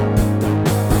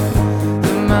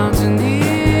the mountain.